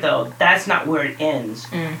 However, though, that's not where it ends.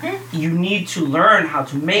 Mm-hmm. You need to learn how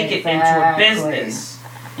to make it into a business.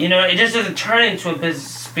 It just doesn't turn into a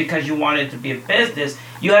business because you want it to be a business.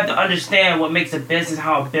 You have to understand what makes a business,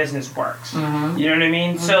 how a business works. Mm-hmm. You know what I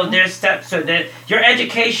mean? Mm-hmm. So there's steps so that your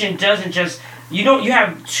education doesn't just you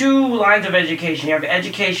have two lines of education. You have the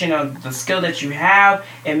education of the skill that you have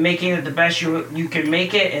and making it the best you can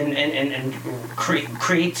make it and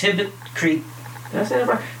creatively.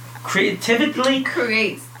 Creativity.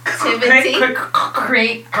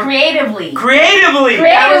 Creatively. Creatively. Creatively.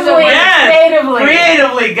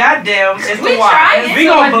 Goddamn. It's the wine. We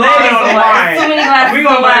gonna blame it on the wine. We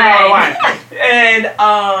gonna blame it on the wine. And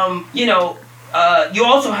you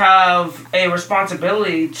also have a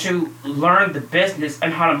responsibility to learn the business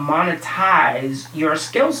and how to monetize your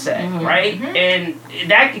skill set, right? Mm-hmm. And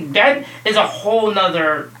that is a whole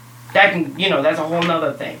nother. That's a whole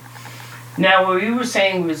nother thing. Now, what you were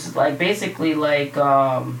saying was basically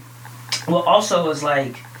also is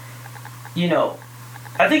I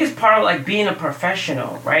think it's part of being a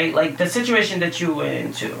professional, right? Like the situation that you went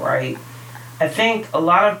into, right? I think a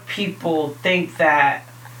lot of people think that,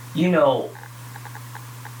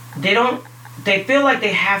 they feel like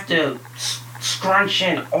they have to scrunch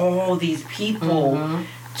in all these people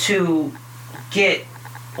to get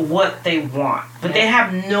what they want, but they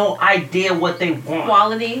have no idea what they want.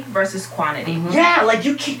 Quality versus quantity. Yeah, like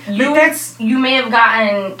you can't. You may have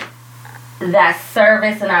gotten that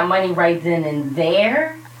service and that money right then and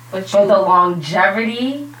there, but the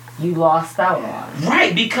longevity you lost out on.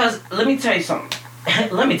 Right, because let me tell you something.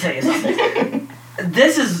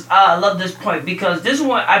 This is I love this point because this is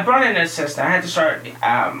what I brought in an assistant. I had to start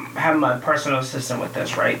having my personal assistant with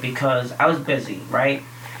this, right? Because I was busy, right?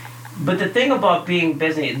 But the thing about being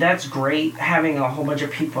busy, that's great, having a whole bunch of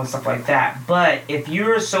people and stuff like that. But if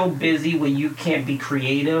you're so busy where you can't be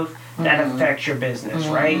creative, that affects your business,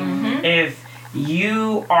 right? If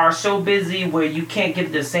you are so busy where you can't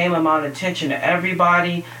give the same amount of attention to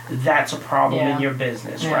everybody, that's a problem in your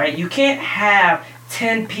business, right? You can't have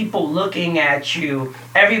 10 people looking at you.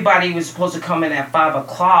 Everybody was supposed to come in at 5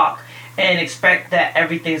 o'clock and expect that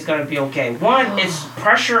everything's going to be okay. One, it's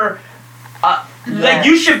pressure. Like,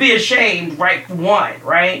 you should be ashamed, right?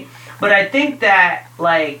 Right? But I think that,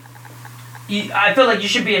 like, I feel like you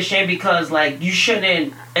should be ashamed because, like, you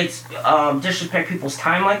shouldn't disrespect people's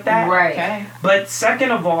time like that. Right. Okay. But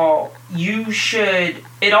second of all,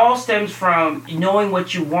 it all stems from knowing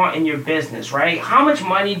what you want in your business, right? How much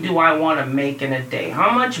money do I want to make in a day? How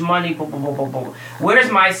much money, where's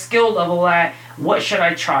my skill level at? What should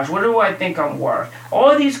I charge? What do I think I'm worth? All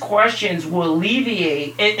of these questions will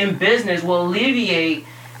alleviate, in business, will alleviate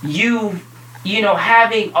you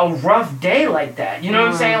having a rough day like that. You know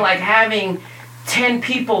what I'm saying? Like having 10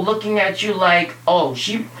 people looking at you like, oh,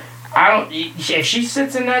 if she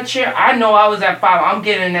sits in that chair, I know I was at 5, I'm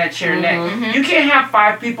getting in that chair next. You can't have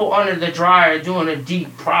 5 people under the dryer doing a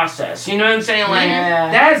deep process. You know what I'm saying? Like,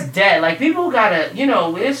 that's dead. Like, people gotta,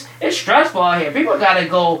 it's stressful out here. People gotta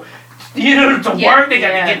go, to work. They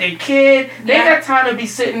got to get their kid. They got time to be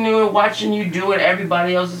sitting there watching you do it.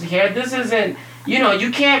 Everybody else is here. This isn't,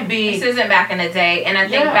 you can't be... This isn't back in the day. And I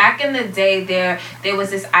think back in the day, there was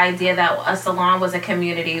this idea that a salon was a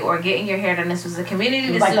community, or getting your hair done, this was a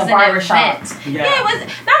community. This like was an event. Yeah, it was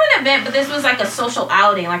not an event, but this was like a social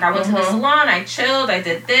outing. Like, I went to the salon, I chilled, I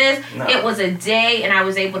did this. No. It was a day, and I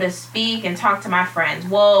was able to speak and talk to my friends.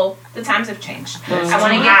 Well, the times have changed. I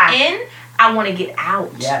want to get in. I want to get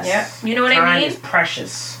out. Yes. You know what I mean? Time is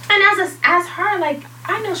precious. And as her, like,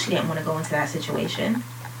 I know she didn't want to go into that situation.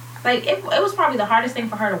 Like, it was probably the hardest thing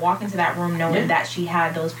for her to walk into that room knowing that she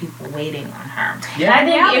had those people waiting on her. Yeah. I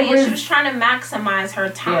think she was trying to maximize her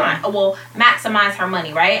time. Well, maximize her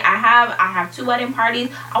money, right? I have 2 wedding parties.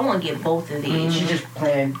 I want to get both of these. She just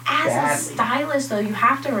planned As badly. a stylist, though, you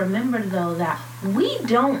have to remember, though, that we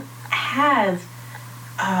don't have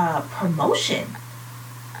promotion.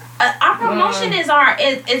 Our promotion is our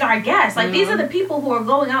guests. Like, these are the people who are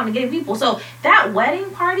going out and getting people. So that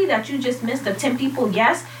wedding party that you just missed of 10 people,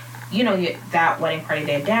 yes, that wedding party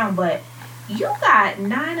they're down, but you got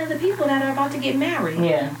 9 other people that are about to get married.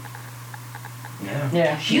 Yeah.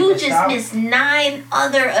 You just missed 9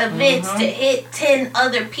 other events to hit 10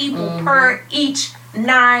 other people per each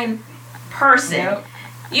 9 person. Yep.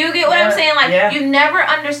 You get what I'm saying? Like, you never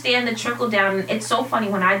understand the trickle down. It's so funny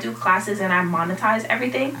when I do classes and I monetize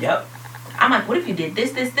everything. Yep. I'm like, what if you did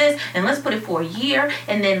this, and let's put it for a year,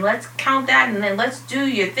 and then let's count that, and then let's do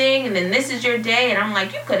your thing, and then this is your day. And I'm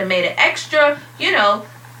like, you could have made an extra, $15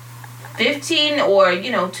 or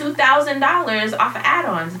 $2,000 off of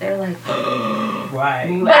add-ons. They're like,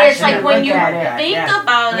 right. But it's like when you think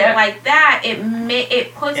about it like that,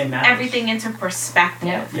 it puts everything into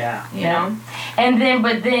perspective. Yeah. You know. And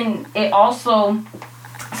then it also,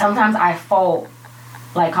 sometimes I fault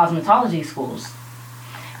like cosmetology schools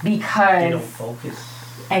because they don't focus.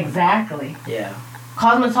 Exactly. Yeah.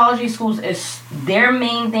 Cosmetology schools their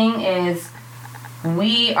main thing is,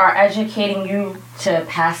 we are educating you to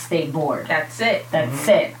pass state board. That's it. That's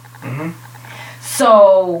it.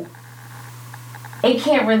 So it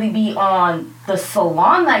can't really be on the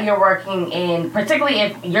salon that you're working in, particularly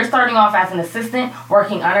if you're starting off as an assistant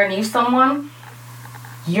working underneath someone.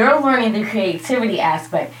 You're learning the creativity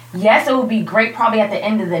aspect. Yes, it would be great probably at the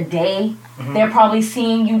end of the day. They're probably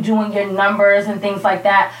seeing you doing your numbers and things like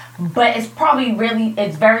that. But it's very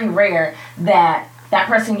rare that that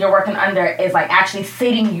person you're working under is like actually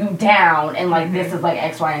sitting you down and like, this is like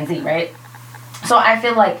X, Y, and Z, right? So I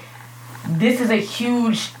feel like this is a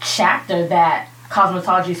huge chapter that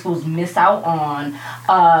cosmetology schools miss out on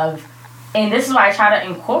and this is why I try to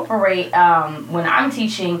incorporate when I'm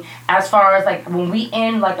teaching, as far as like when we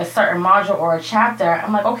end like a certain module or a chapter,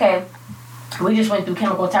 I'm like, okay, we just went through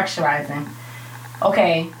chemical texturizing.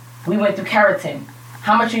 Okay, we went through keratin.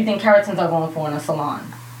 How much do you think keratins are going for in a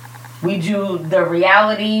salon? we do the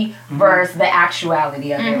reality versus the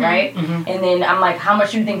actuality of it, right? And then I'm like, how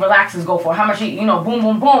much do you think relaxers go for? How much, boom,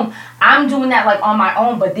 boom, boom. I'm doing that like on my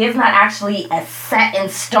own, but there's not actually a set in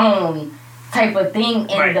stone type of thing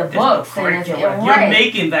in the books. No and You're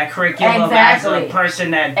making that curriculum as a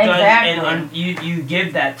person that does, and you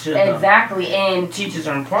give that to them. Exactly, and teachers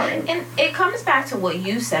are important. And it comes back to what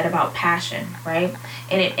you said about passion, right?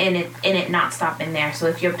 And it not stopping there. So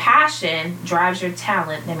if your passion drives your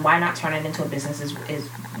talent, then why not turn it into a business? Is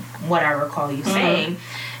what I recall you saying.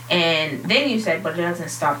 And then you said, but it doesn't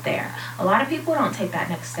stop there. A lot of people don't take that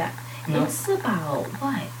next step. It's about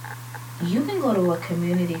what? You can go to a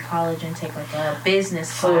community college and take like a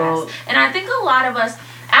business class. And I think a lot of us,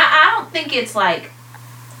 I don't think it's like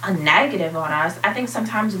a negative on us. I think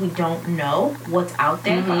sometimes we don't know what's out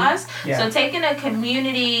there for us. Yeah. So taking a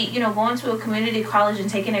community, going to a community college and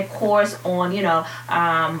taking a course on,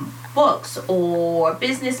 books or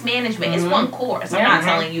business management is one course. I'm not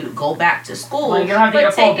telling you to go back to school, well, you don't have to get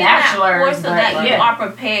a full bachelor's, course so that you are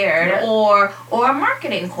prepared, or a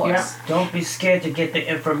marketing course. Don't be scared to get the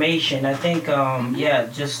information. I think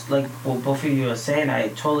just like what both of you are saying, I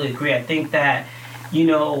totally agree. I think that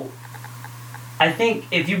I think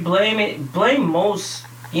if you blame most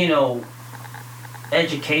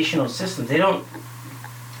educational systems. They don't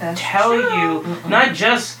tell you, not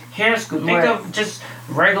just hair school, think of just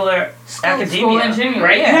regular academia,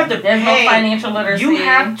 right? Yeah. You have to There's pay. No financial literacy. You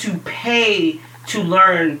have to pay to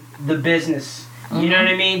learn the business. You know what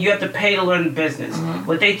I mean? You have to pay to learn the business.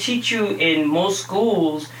 What they teach you in most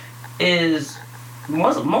schools is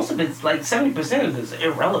most of it's like 70% of it is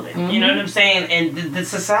irrelevant. You know what I'm saying? And the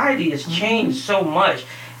society has changed so much,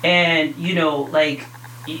 and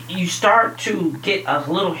you start to get a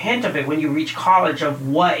little hint of it when you reach college of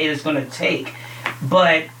what it is going to take.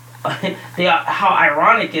 But how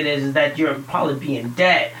ironic it is that you're probably be in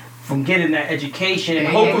debt from getting that education, and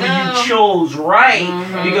hopefully you chose right.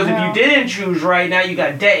 Because if you didn't choose right, now you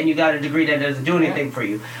got debt and you got a degree that doesn't do anything for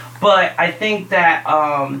you. But I think that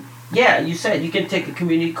you said you can take a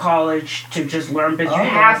community college to just learn business. You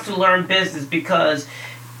have to learn business because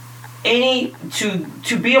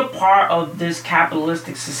to be a part of this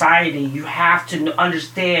capitalistic society, you have to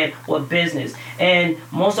understand what business. And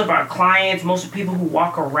most of our clients, most of the people who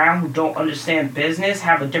walk around who don't understand business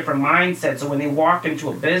have a different mindset. So when they walk into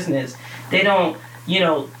a business, they don't,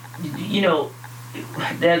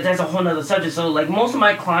 that's a whole nother subject. So like most of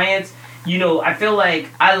my clients, I feel like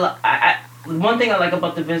one thing I like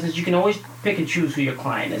about the business, you can always pick and choose who your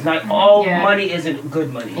client is. Not all money isn't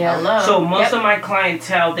good money. So most of my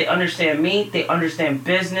clientele, they understand me, they understand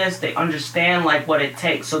business, they understand like what it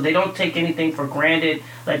takes. So they don't take anything for granted.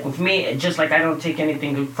 Like with me, just like I don't take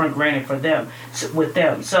anything for granted for them, with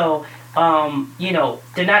them. So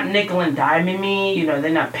they're not nickel and diming me. They're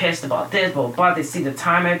not pissed about this, but they see the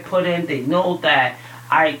time I put in. They know that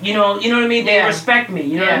you know what I mean. They respect me.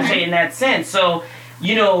 You know what I'm saying in that sense. So.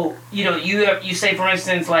 You say, for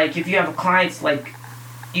instance, like, if you have a client, like,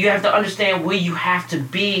 you have to understand where you have to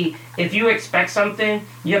be. If you expect something,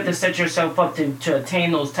 you have to set yourself up to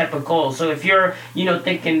attain those type of goals. So if you're,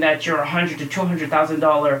 thinking that you're $100,000 to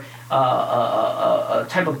 $200,000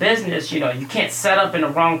 type of business, you can't set up in the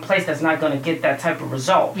wrong place that's not going to get that type of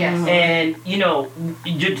result. Yes. And, you're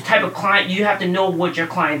the type of client, you have to know what your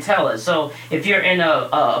clientele is. So if you're in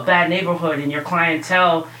a bad neighborhood and your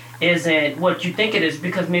clientele isn't what you think it is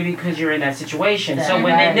because you're in that situation. So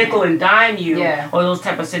when they nickel and dime you or those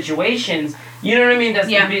type of situations, you know what I mean?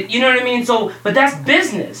 You know what I mean? So, but that's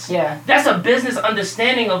business. Yeah. That's a business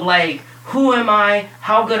understanding of like, who am I?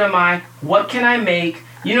 How good am I? What can I make?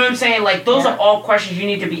 You know what I'm saying? Like those are all questions you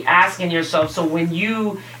need to be asking yourself. So when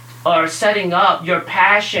you are setting up your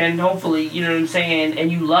passion, hopefully, you know what I'm saying,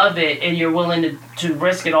 and you love it and you're willing to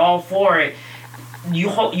risk it all for it,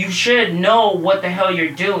 you should know what the hell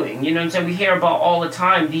you're doing. You know what I'm saying? We hear about all the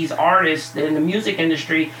time these artists in the music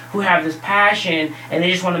industry who have this passion and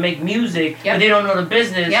they just want to make music, but they don't know the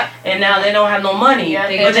business, and now they don't have no money. But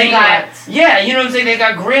they got you know what I'm saying? They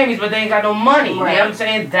got Grammys, but they ain't got no money. You know what I'm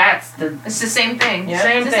saying? It's the same thing.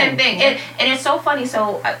 Same thing. And it's so funny.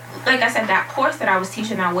 So, like I said, that course that I was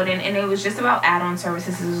teaching, and it was just about add-on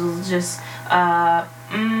services. It was just about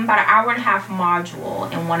an hour and a half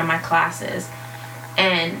module in one of my classes.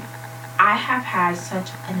 And I have had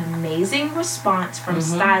such an amazing response from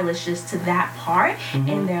stylists just to that part.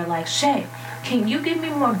 And they're like, Shay, can you give me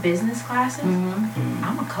more business classes?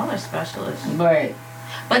 I'm a color specialist. Right.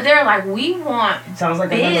 But they're like, we want sounds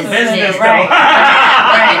like business. Business, right. You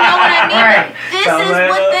know what I mean? Right. This is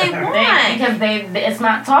what they want. Because it's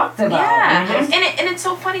not talked about. Yeah. And it's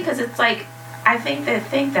so funny because it's like, I think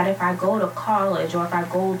that if I go to college or if I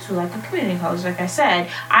go to like a community college, like I said,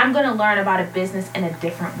 I'm going to learn about a business in a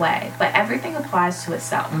different way. But everything applies to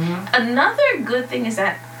itself. Mm-hmm. Another good thing is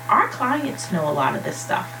that our clients know a lot of this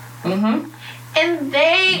stuff. Mm-hmm. And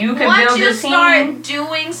once you start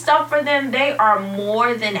doing stuff for them, they are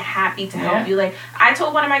more than happy to help you. Like, I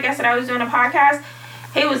told one of my guests that I was doing a podcast.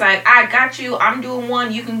 He was like, I got you. I'm doing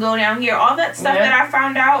one. You can go down here. All that stuff that I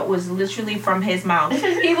found out was literally from his mouth.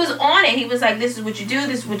 He was on it. He was like, this is what you do.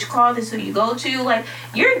 This is what you call. This is who you go to. Like,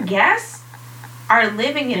 your guests are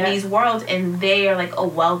living in these worlds, and they are like a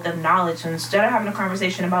wealth of knowledge. So instead of having a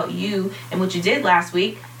conversation about you and what you did last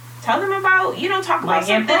week, tell them about, talk about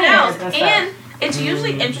something else. And it's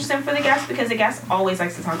usually interesting for the guests because the guest always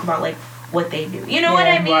likes to talk about, like, what they do. You know what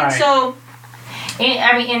I mean? Right. So...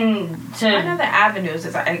 another avenues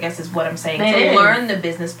is, I guess, is what I'm saying, to learn the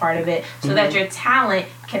business part of it so that your talent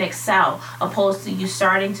can excel, opposed to you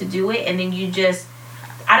starting to do it and then you just,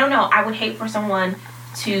 I don't know, I would hate for someone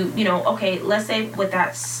to, okay, let's say with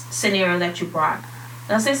that scenario that you brought,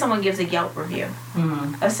 let's say someone gives a Yelp review.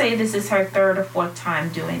 Mm-hmm. Let's say this is her 3rd or 4th time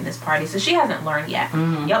doing this party, so she hasn't learned yet.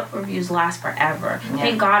 Mm-hmm. Yelp reviews last forever. Yeah.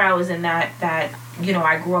 Thank God I was in that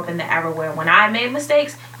I grew up in the era where when I made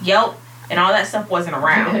mistakes, Yelp and all that stuff wasn't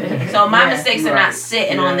around. So my mistakes are not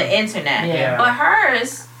sitting on the internet. Yeah. But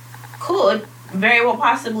hers could very well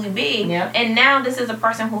possibly be. Yeah. And now this is a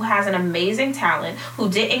person who has an amazing talent, who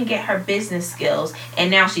didn't get her business skills, and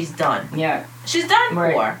now she's done. Yeah. She's done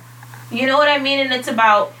for. You know what I mean? And it's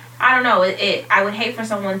about, I don't know, I would hate for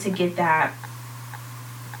someone to get that,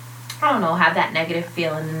 I don't know, have that negative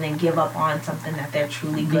feeling and then give up on something that they're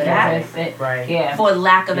truly good at. Right. Yeah. For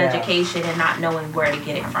lack of education and not knowing where to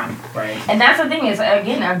get it from. Right. And that's the thing is,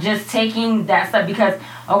 again, I'm just taking that stuff because,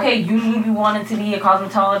 okay, you knew you wanted to be a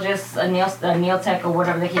cosmetologist, a nail tech, or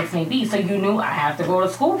whatever the case may be. So you knew I have to go to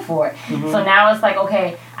school for it. Mm-hmm. So now it's like,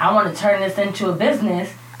 okay, I want to turn this into a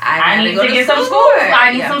business. I need to get some school.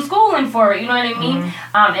 I need some schooling for it. You know what I mean?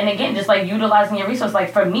 Mm-hmm. And again, just like utilizing your resource.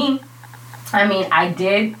 Like for me, I mean, I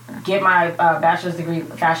did get my bachelor's degree in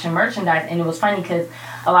fashion merchandise, and it was funny because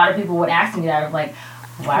a lot of people would ask me that, like,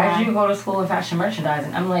 why did you go to school in fashion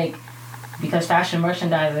merchandising? I'm like, because fashion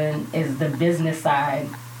merchandising is the business side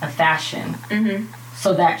of fashion. Mm-hmm.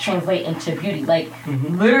 So that translates into beauty. Like,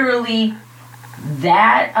 literally,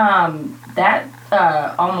 that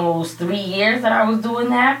almost 3 years that I was doing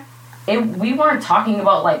that, we weren't talking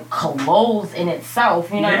about like clothes in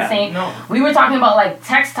itself, you know what I'm saying? No. We were talking about like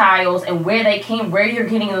textiles and where they came, where you're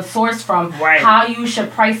getting the source from, how you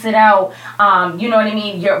should price it out. You know what I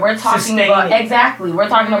mean? We're talking about we're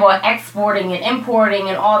talking about exporting and importing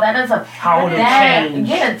and all that stuff. How to change?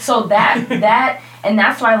 Yeah, so that and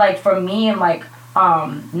that's why, like, for me, and like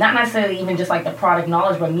not necessarily even just like the product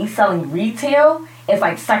knowledge, but me selling retail is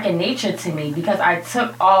like second nature to me because I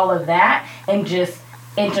took all of that and just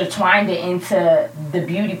intertwined it into the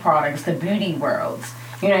beauty products, the beauty worlds.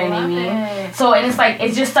 You know what I mean? So, and it's like,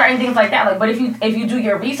 it's just certain things like that. Like, but if you do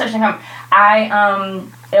your research and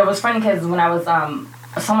it was funny because when I was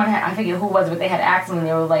someone had, I forget who it was, but they had asked me, and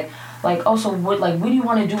they were like, oh, so what do you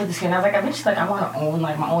want to do with this? And I was like, eventually, like, I want to own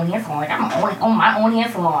like my own hair salon. Like, I'm gonna own my own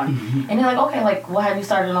hair salon. Mm-hmm. And they're like, okay, like, well, have you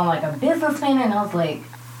started on like a business plan? And I was like,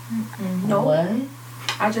 no. What?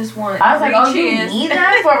 I was like, oh, you need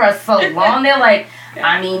that for a salon? They're like,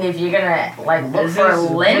 I mean, if you're gonna like look for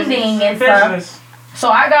lending and stuff. So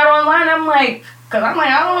I got online. I'm like, I don't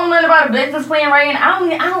know nothing about a business plan writing.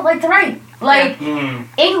 I don't like to write. Like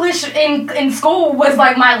English in school was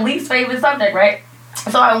like my least favorite subject, right?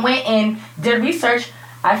 So I went and did research.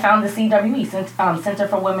 I found the CWE, Center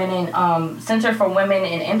for Women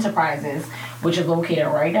in Enterprises, which is located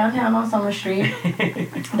right downtown on Summer Street.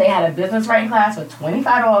 They had a business writing class for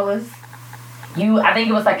 $25. I think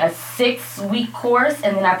it was like a 6-week course,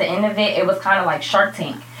 and then at the end of it, it was kind of like Shark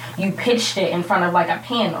Tank. You pitched it in front of like a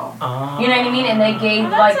panel. You know what I mean? And they gave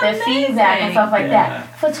like the feedback and stuff like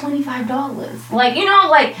that for $25. Like, you know,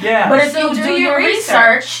 like, but if you do your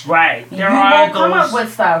research, right, you won't come up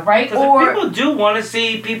with stuff, right? Or people do want to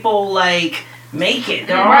see people like make it.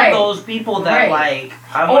 There are those people that like,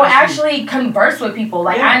 or actually converse with people.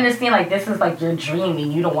 Like, I understand, like, this is like your dream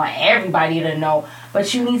and you don't want everybody to know,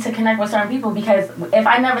 but you need to connect with certain people, because if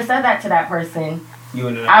I never said that to that person,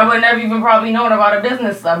 I would never even probably known about a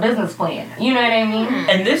business plan. You know what I mean?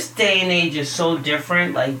 And this day and age is so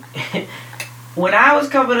different. Like, when I was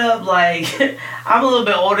coming up, like, I'm a little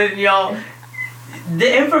bit older than y'all.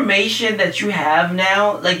 The information that you have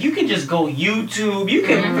now, like, you can just go YouTube. You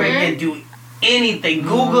can freaking do anything.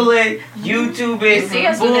 Google it, YouTube it. You see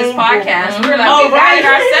us boom, with this boom. podcast. We're like, Oh, we got it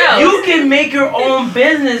ourselves. You can make your own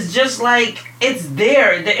business just like it's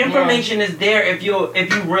there. The information is there if you're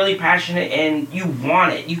really passionate and you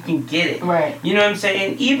want it, you can get it. Right. You know what I'm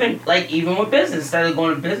saying? Even with business, instead of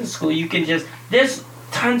going to business school, you can just there's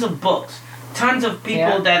tons of books. Tons of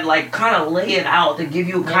people that like kind of lay it out to give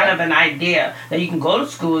you kind of an idea that you can go to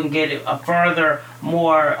school and get a further,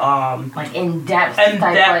 more like in-depth things of,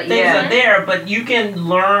 are there, but you can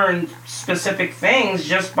learn specific things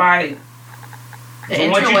just by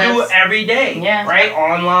what you do every day, right?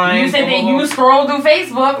 Online. You said that you scroll through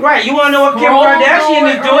Facebook. Right, you want to know what Kim Kardashian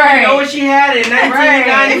is doing, you know what she had in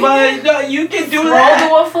 1990, but you can do that. Scroll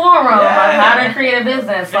through a forum on how to create a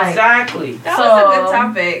business. Like, exactly. That was a good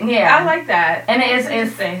topic. Yeah. I like that. And it's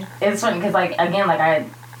funny because, like, again, like,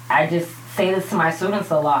 I just say this to my students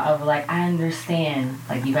a lot of, like, I understand,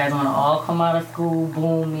 like, you guys want to all come out of school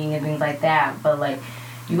booming and things like that, but, like,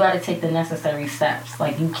 you got to take the necessary steps.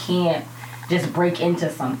 Like, you can't just break into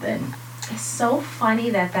something. It's so funny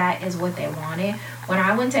that is what they wanted. When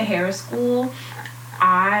I went to hair school,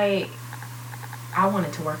 I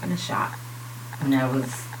wanted to work in a shop. And that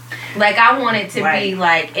was like I wanted to be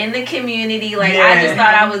like in the community. Like I just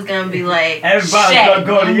thought I was gonna be like everybody's gonna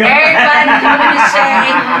go to everybody doing the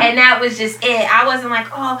Shay, and that was just it. I wasn't like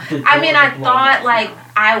I mean I thought like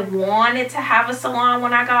I wanted to have a salon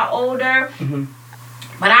when I got older. Mm-hmm.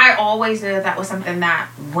 But I always knew that was something that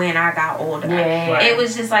when I got older, it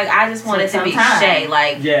was just like I just wanted to be Shay.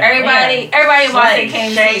 Like everybody in Boston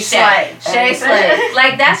came to Shay. Shay Slay.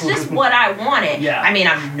 Like that's just what I wanted. Yeah. I mean,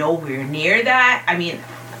 I'm nowhere near that. I mean,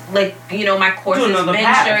 like my course is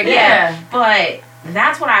mentored. But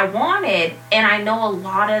that's what I wanted, and I know a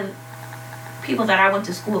lot of people that I went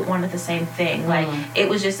to school with wanted the same thing. Like it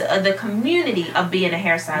was just the community of being a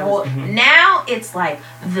hairstylist. Now it's like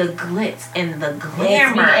the glitz and the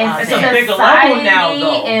glamour. It's a bigger level now,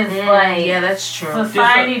 though. Is like that's true.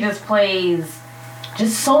 Society just plays.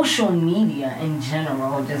 Just social media in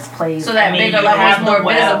general just plays. So that bigger level is more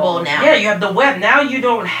visible now. Yeah, you have the web now. You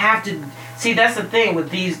don't have to. See, that's the thing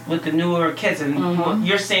with the newer kids, and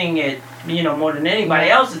you're seeing it, more than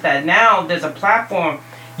anybody else. Is that now there's a platform.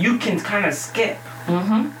 You can kind of skip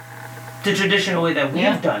the traditional way that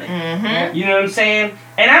we've done it. Mm-hmm. You know what I'm saying?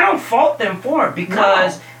 And I don't fault them for it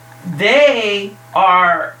because they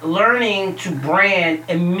are learning to brand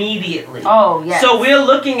immediately. Oh, yes. So we're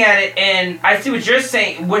looking at it, and I see what you're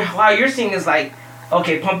saying. How you're seeing is like,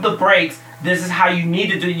 okay, pump the brakes. This is how you need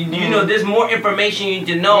to do it. You know, there's more information you need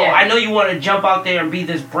to know. Yeah. I know you want to jump out there and be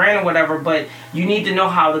this brand or whatever, but you need to know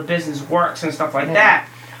how the business works and stuff like that.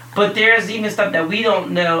 But there's even stuff that we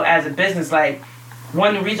don't know as a business. Like,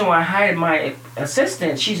 one reason why I hired my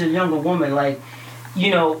assistant, she's a younger woman. Like,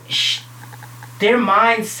 their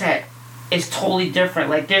mindset is totally different.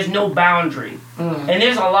 Like, there's no boundary. And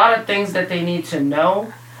there's a lot of things that they need to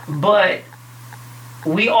know. But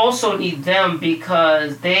we also need them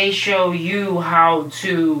because they show you how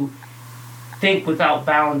to think without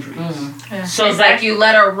boundaries. So it's like you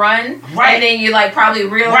let her run, and then you like probably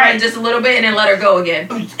reel her in just a little bit, and then let her go again.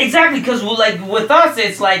 Exactly, because like with us,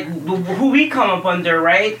 it's like who we come up under,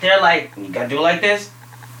 right? They're like, you gotta do it like this,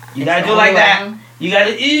 you gotta do it like that, you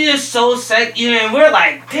gotta. It's just so sick, and we're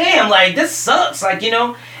like, damn, like this sucks, like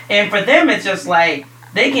And for them, it's just like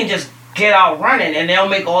they can just get out running, and they'll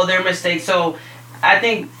make all their mistakes. So I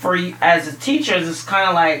think for you as a teacher, it's kind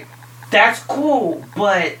of like that's cool,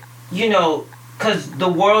 but because the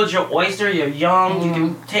world's your oyster, you're young, you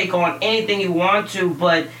can take on anything you want to,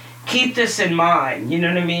 but keep this in mind, you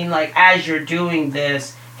know what I mean? Like, as you're doing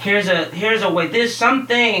this, here's a way. There's some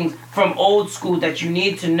things from old school that you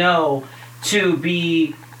need to know to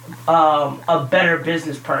be a better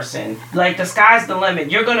business person. Like, the sky's the limit.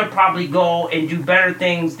 You're going to probably go and do better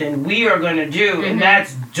things than we are going to do, and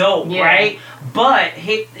that's dope, right? But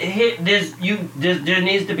there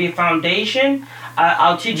needs to be a foundation.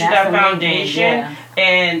 I'll teach you that foundation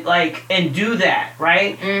and do that,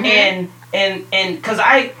 right? And because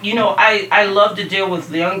I love to deal with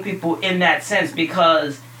the young people in that sense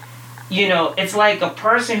because it's like a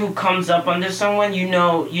person who comes up under someone,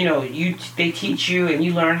 they teach you and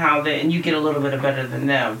you learn and you get a little bit better than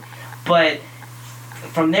them. But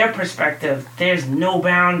from their perspective, there's no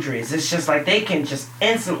boundaries. It's just like they can just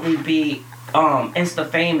instantly be Insta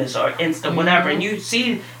famous or Insta whatever, and you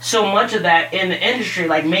see so much of that in the industry,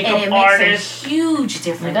 like makeup artists. A huge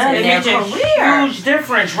difference in their career. A huge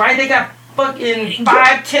difference, right? They got fucking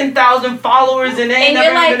 5,000-10,000 followers, and they ain't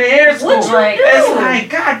never been to hair school. It's like,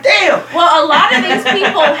 god damn. Well, a lot of these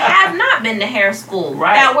people have not been to hair school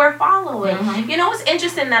that we're following. You know what's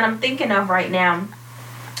interesting that I'm thinking of right now?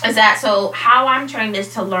 is that so how I'm trained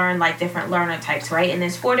is to learn like different learner types, right? And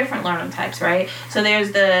there's 4 different learner types, right? So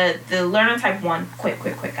there's the learner type 1. Quick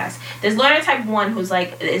guys. There's learner type 1 who's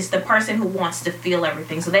like is the person who wants to feel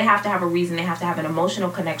everything. So they have to have a reason, they have to have an emotional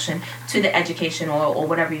connection to the education or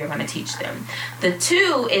whatever you're going to teach them. The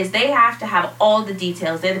 2 is they have to have all the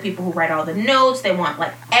details. They're the people who write all the notes. They want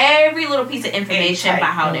like every little piece of information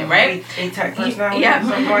about how they, right? A-type personality, yeah,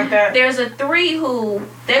 something like that. There's a 3 who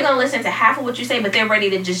they're gonna listen to half of what you say, but they're ready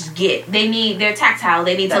to just get. They're tactile.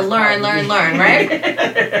 They need to learn, right?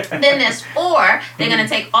 Then there's 4. They're gonna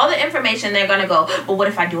take all the information. They're gonna go, but what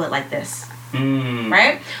if I do it like this?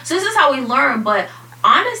 Right? So this is how we learn. But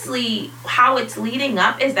honestly, how it's leading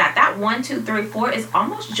up is that 1, 2, 3, 4 is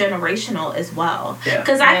almost generational as well.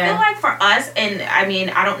 Because I feel like for us, and I mean,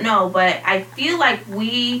 I don't know, but I feel like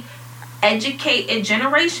we educate it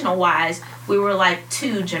generational wise. We were like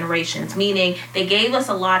 2 generations, meaning they gave us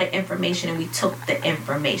a lot of information and we took the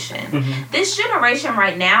information. This generation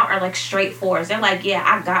right now are like straight forwards. They're like, yeah,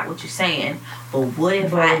 I got what you're saying, but what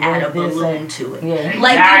if I add a balloon to it? Yeah.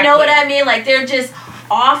 Like, you know what I mean? Like, they're just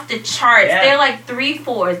off the charts. Yeah. They're like 3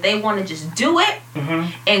 4s. They want to just do it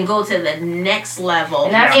and go to the next level.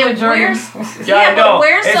 And that's what but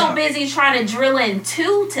we're so busy trying to drill in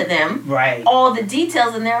 2 to them, right? All the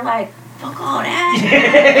details, and they're like, fuck all that.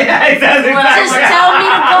 Just tell me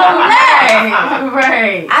to go left.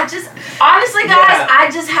 Right. I just, honestly, guys,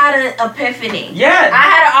 I just had an epiphany. Yeah. I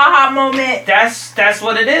had an aha moment. That's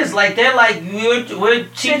what it is. Like, they're like, we're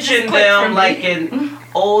teaching them like an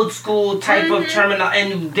old school type of terminology,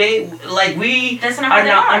 and they, like, we are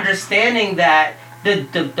not understanding that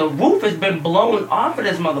the roof has been blown off of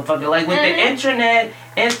this motherfucker. Like, with the internet,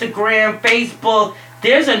 Instagram, Facebook,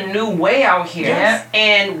 there's a new way out here,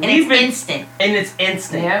 and we've been instant, and it's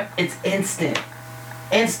instant. Yep. It's instant,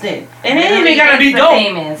 and they ain't even gotta be dope.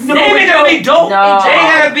 Famous. No, they ain't gotta be dope. No. They ain't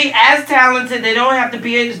gotta be as talented. They don't have to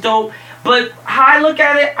be as dope. But how I look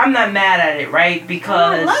at it, I'm not mad at it, right?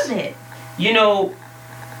 Because I love it. You know,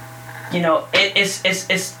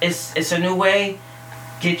 it's a new way.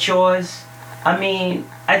 Get yours. I mean,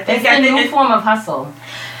 I think it's a new form of hustle.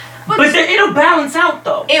 But it'll balance out,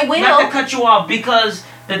 though. It will. Not to cut you off, because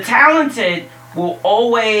the talented will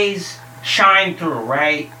always shine through,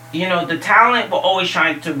 right? You know, the talent will always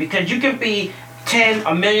shine through, because you can be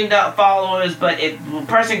 $1 million followers, but if a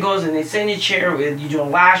person goes and they sit in your chair with you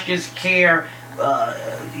doing lashes, care,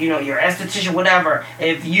 your esthetician, whatever.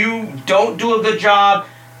 If you don't do a good job,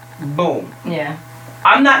 boom. Yeah.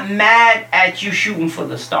 I'm not mad at you shooting for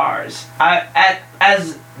the stars.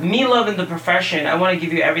 As me loving the profession, I want to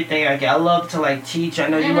give you everything I get. I love to like teach. I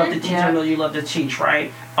know you love to teach. I know you love to teach,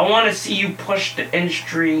 right? I want to see you push the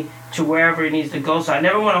industry to wherever it needs to go. So I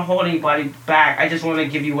never want to hold anybody back. I just want to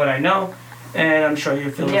give you what I know, and I'm sure you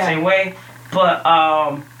feel the same way. But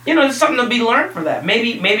there's something to be learned for that.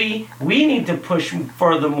 Maybe we need to push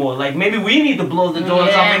furthermore. Like, maybe we need to blow the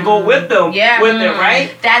doors off and go with them. Yeah. With it,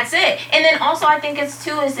 right? That's it. And then also I think it's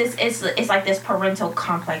like this parental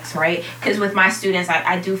complex, right? Because with my students,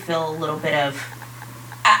 I do feel a little bit of,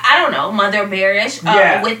 I don't know, mother bearish with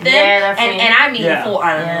them. Yeah, and I mean for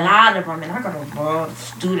a lot of them, and I got a lot of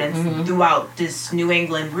students throughout this New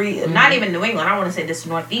England region, not even New England, I want to say this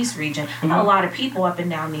Northeast region, a lot of people up and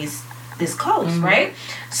down this coast, right?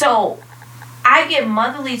 So I get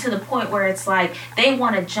motherly to the point where it's like they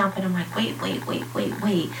want to jump, and I'm like, wait.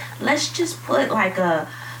 Let's just put like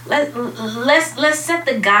let's set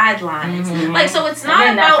the guidelines. Like, so it's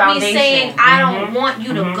not about me saying I don't want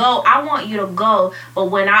you to go. I want you to go, but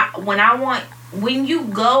when you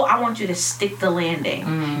go, I want you to stick the landing.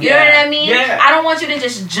 You know what I mean? Yeah. I don't want you to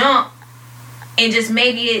just jump and just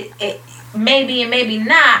maybe maybe and maybe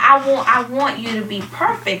not. I want you to be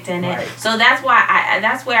perfect in it. Right. So that's why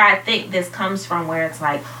that's where I think this comes from, where it's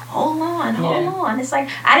like, hold on. It's like,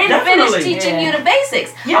 I didn't finish teaching you the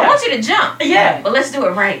basics. Yeah. I want you to jump. Yeah. But let's do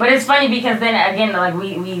it right. But it's funny because then again, like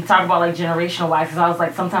we talk about like generational wise, because I was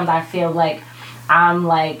like, sometimes I feel like I'm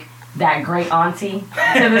like that great auntie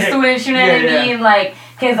to the students, you know what I mean? Like,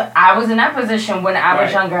 because I was in that position when I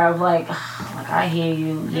was younger. I was like, I hear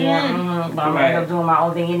you, but I'm gonna end up doing my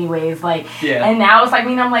own thing anyways. Like, and now it's like,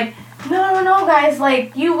 I'm like, no, guys,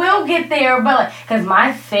 like, you will get there, but like, because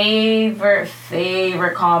my favorite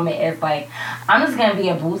comment is like, I'm just gonna be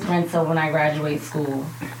a booth renter when I graduate school.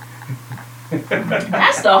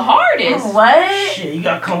 That's the hardest. What? Shit, you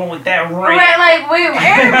gotta come up with that right. Like, wait,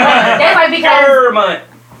 that's like, because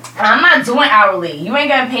I'm not doing hourly. You ain't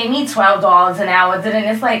gonna pay me $12 an hour. Then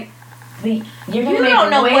it's like, you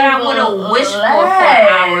don't know what I would have wished for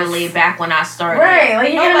hourly back when I started. Right,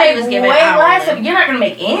 like, you're gonna make way less. You're not gonna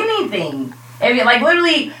make anything If you, like,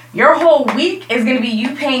 literally, your whole week is gonna be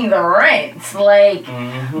you paying the rent. Like,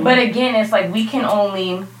 but again, it's like we can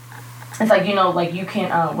only. It's like, you know, like you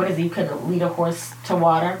can, what is it? You could lead a horse to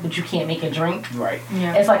water, but you can't make it drink. Right.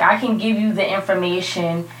 Yeah. It's like I can give you the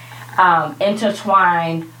information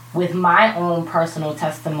intertwined with my own personal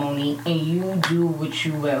testimony, and you do what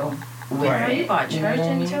you will with Right. it. You brought church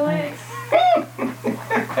into it.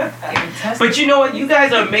 But you know what? You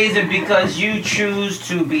guys are amazing because you choose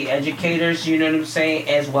to be educators, you know what I'm saying,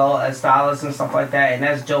 as well as stylists and stuff like that, and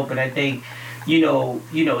that's dope. And I think,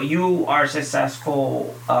 you are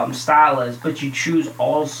successful stylist, but you choose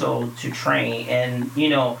also to train. And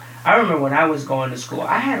I remember when I was going to school,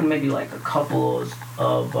 I had maybe like a couple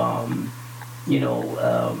of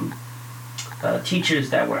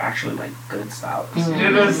teachers that were actually like good stylists. You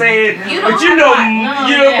know what I'm saying?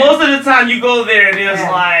 Most of the time you go there and it's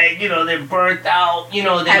like, they're burnt out, they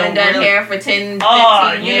Haven't don't done hair for 10,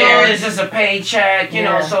 15 years. years. It's just a paycheck,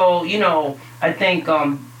 so, I think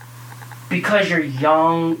because you're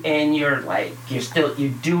young and you're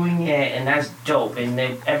doing it, and that's dope, and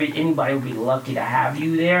anybody would be lucky to have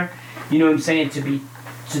you there, you know what I'm saying, to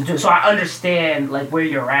do. So I understand like where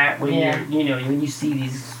you're at when you're, when you see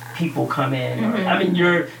these people come in. Or, I mean,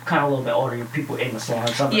 you're kind of a little bit older. You're people in the salon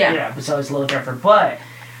or something. Yeah, but so it's a little different. But,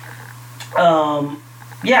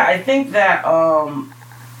 I think that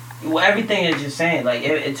everything that you're saying, like,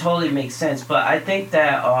 it totally makes sense. But I think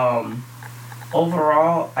that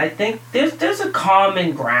overall, I think there's a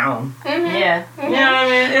common ground. Yeah. You know what I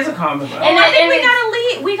mean? There's a common ground. And I think we gotta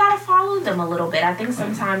lead. We gotta follow them a little bit. I think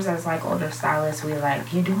sometimes as like older stylists, we're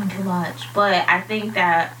like, you're doing too much. But I think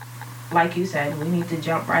that, like you said, we need to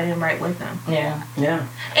jump right in right with them. Yeah. Yeah.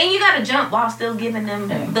 And you gotta jump while still giving them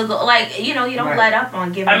you don't let up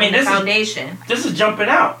on giving them the foundation. This is jumping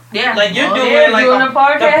out. Yeah. Like you're doing the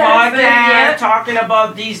podcast, talking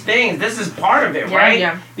about these things. This is part of it, right?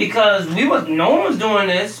 Yeah. Because no one was doing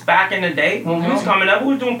this back in the day when we was coming up. We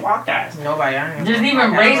was doing podcasts. Nobody. Just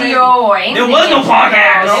even radio or anything. There was no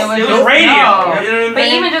podcast. It was radio. No. You know what I But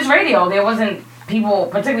mean? even just radio, there wasn't people,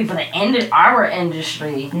 particularly for our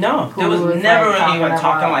industry. No, there was never anyone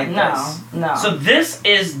talking like this. No. So this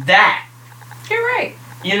is that. You're right.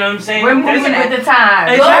 You know what I'm saying? We're moving with the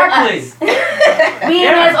times. Exactly. We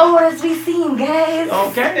ain't as old as we seem, guys.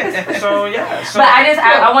 Okay. So yeah. But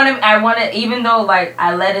I want to, even though like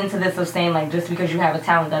I led into this of saying like just because you have a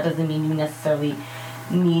talent, that doesn't mean you necessarily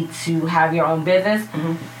need to have your own business.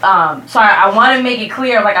 So I want to make it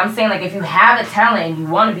clear, like I'm saying, like if you have a talent and you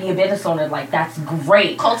want to be a business owner, like that's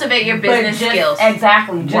great. Cultivate your business skills.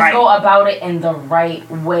 Exactly. Just go about it in the right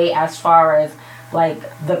way as far as like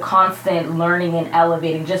the constant learning and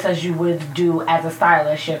elevating, just as you would do as a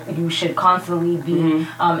stylist. You should constantly be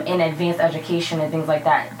in advanced education and things like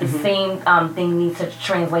that. The same thing needs to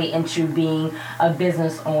translate into being a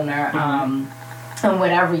business owner and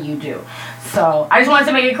whatever you do. So I just wanted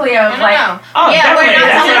to make it clear. No. Oh, yeah, we're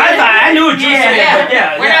not telling you. I knew what you were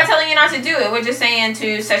saying. We're not telling you not to do it. We're just saying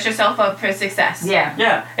to set yourself up for success. Yeah.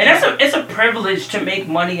 Yeah, and it's a privilege to make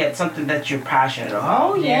money at something that you're passionate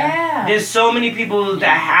about. Oh yeah. There's so many people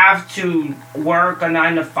that have to work a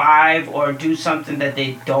 9 to 5 or do something that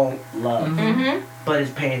they don't love, but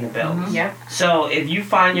it's paying the bills. Yeah. So if you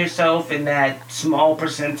find yourself in that small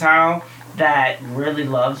percentile that really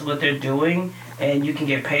loves what they're doing, and you can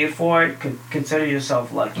get paid for it, consider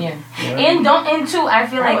yourself lucky. Yeah. You know? And too, I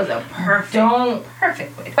feel That like was a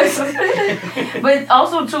perfect way. but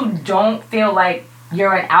also too, don't feel like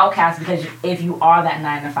you're an outcast because if you are that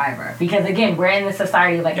 9 to 5er. Because again, we're in this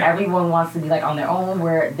society like everyone wants to be like on their own,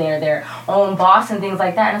 where they're their own boss and things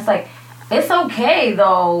like that. And it's like, it's okay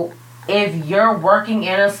though if you're working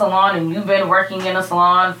in a salon and you've been working in a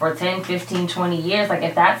salon for 10, 15, 20 years. Like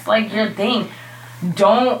if that's like your thing,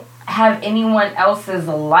 don't have anyone else's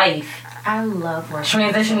life I love working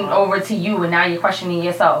transition over to you, and now you're questioning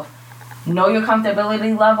yourself. Know your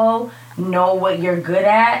comfortability level, know what you're good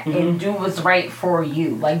at, and do what's right for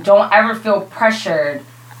you. Like, don't ever feel pressured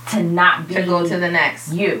to not be to go to the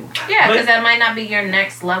next. You. Yeah, because that might not be your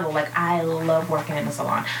next level. Like, I love working in a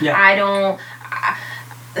salon. Yeah.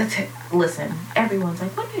 Listen, everyone's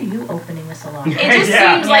like, when are you opening a salon? It just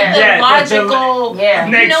seems like the Yeah. logical, Yeah.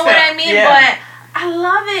 you know what I mean? Yeah. But I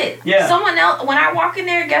love it. Yeah. Someone else, when I walk in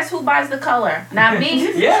there, guess who buys the color? Not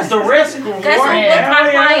me. Yeah, it's the risk. Guess who booked my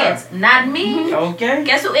Yeah. clients? Not me. Okay.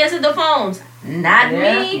 Guess who answered the phones? Not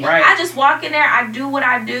me. Right. I just walk in there, I do what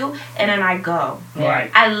I do, and then I go.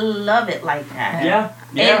 Right. I love it like that. Yeah.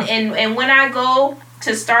 Yeah. And when I go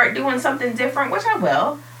to start doing something different, which I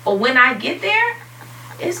will, but when I get there,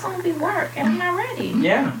 it's gonna be work, and I'm not ready.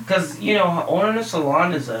 Yeah, because owning a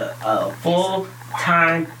salon is a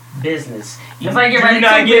full-time business. It's like you're do running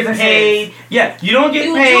not two get businesses. paid. Yeah, you don't get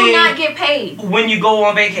You paid. do not get paid. When you go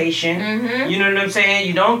on vacation. Mm-hmm. You know what I'm saying?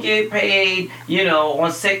 You don't get paid,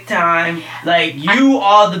 on sick time. Like, you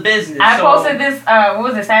are the business. I So- posted this, what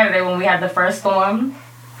was it, Saturday when we had the first storm?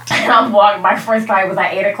 And I'm walking, my first flight was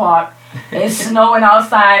at 8 o'clock. It's snowing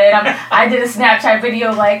outside, and I did a Snapchat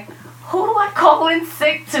video like, who do I call in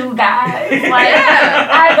sick to, guys? Like,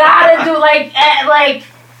 I gotta do, like,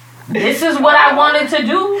 this is what I wanted to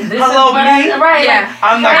do. This Hello, is what me? right. Yeah.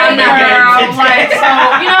 I'm not Hey, going to make girl, it like, today. so,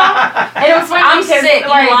 and it was funny I'm because, sick.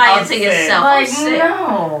 like, You lying I'm to sick. yourself. like, I'm sick.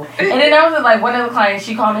 no. And then there was like one of the clients,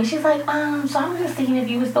 she called me, she's like, so I was just seeing if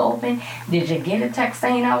you was still open. Did you get a text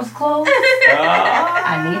saying I was closed?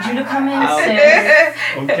 I need you to come in,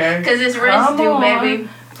 sis. Okay. Because it's rent Come due, on. baby.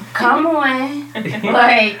 Come on.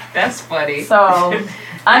 Like, That's funny. so,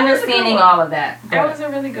 understanding all of that. That was a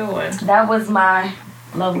really good one. That was my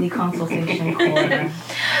lovely consultation corner.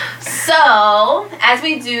 So, as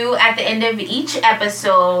we do at the end of each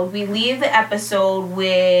episode, we leave the episode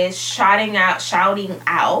with shouting out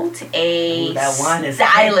a Ooh, that one is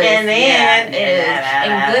stylist. kicking in. Yeah, it is. Yeah.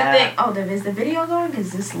 And good thing. Oh, is the video going?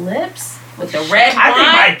 Because this lips with the red I think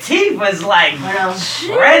wine. my teeth was like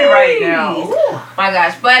Well, red right now. Ooh. My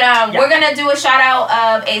gosh. But we're going to do a shout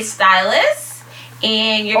out of a stylist.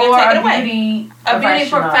 And you're going or to take it a away. beauty A beauty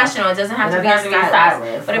professional. It doesn't have to be a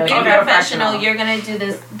stylist. But a beauty Okay. professional, you're going to do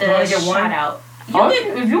the wanna get one? shout out. Oh,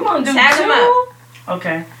 if you want to do Tag 'em two, up.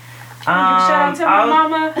 Okay. Shout out to my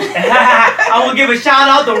mama. I will give a shout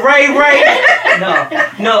out to Ray.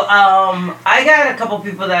 No. I got a couple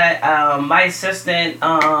people that my assistant.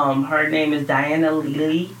 Her name is Diana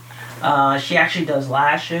Lely. She actually does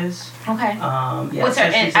lashes. Okay. Yeah, What's so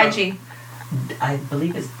her she's IG? I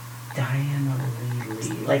believe it's Diana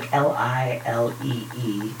Lely, like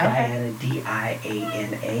Lilee. Diana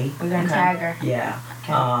Diana. We're going to tag her. Yeah.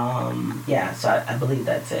 Okay. So I believe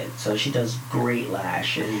that's it. So she does great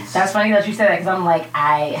lashes. That's funny that you said that because I'm like,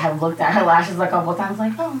 I have looked at her lashes a couple times,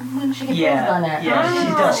 like, oh, when did she get those done at? Yeah, she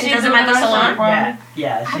does. She does them at the salon?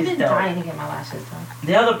 Yeah, I've she's been dope. dying to get my lashes done.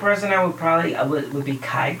 The other person I would probably would be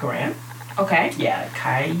Kai Grant. Okay. Yeah,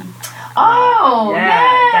 Kai. Oh,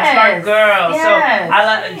 yes. That's my girl.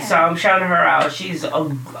 Yes. So I'm shouting her out. She's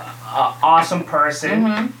a awesome person.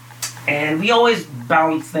 Mm-hmm. And we always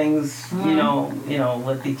bounce things, you know,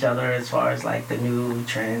 with each other as far as like the new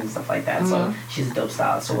trends, stuff like that. So she's a dope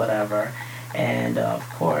stylist or whatever. And of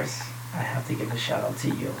course, I have to give a shout out to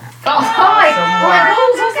you. Who's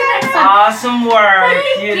the next one? Awesome work.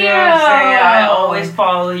 Thank you know what I'm saying? you. I always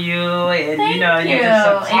follow you, and Thank you're just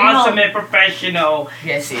a you. And consummate professional.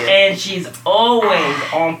 Yes, she is. And she's always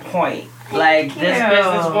on point. Like this you.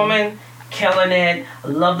 businesswoman, killing it.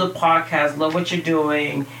 Love the podcast. Love what you're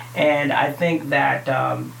doing. And I think that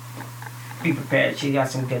be prepared. She got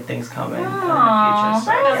some good things coming in the future.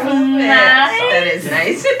 So. That is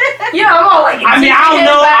nice. Yeah, I'm all like, I mean, I don't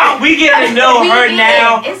know. We getting to know We her get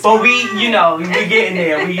now, it. It's but we getting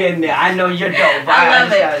there. We getting there. I know you're dope. But I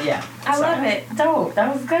love it. Yeah. I love it. dope.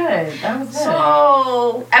 That was good.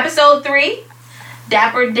 So, episode 3,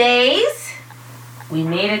 Dapper Days. We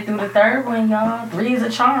made it through the third one, y'all. 3 is a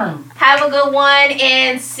charm. Have a good one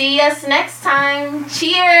and see us next time.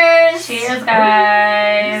 Cheers. Cheers,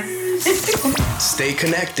 guys. Stay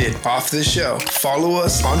connected off the show. Follow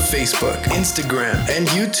us on Facebook, Instagram, and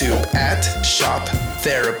YouTube at Shop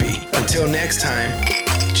Therapy. Until next time,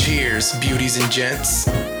 cheers, beauties and gents.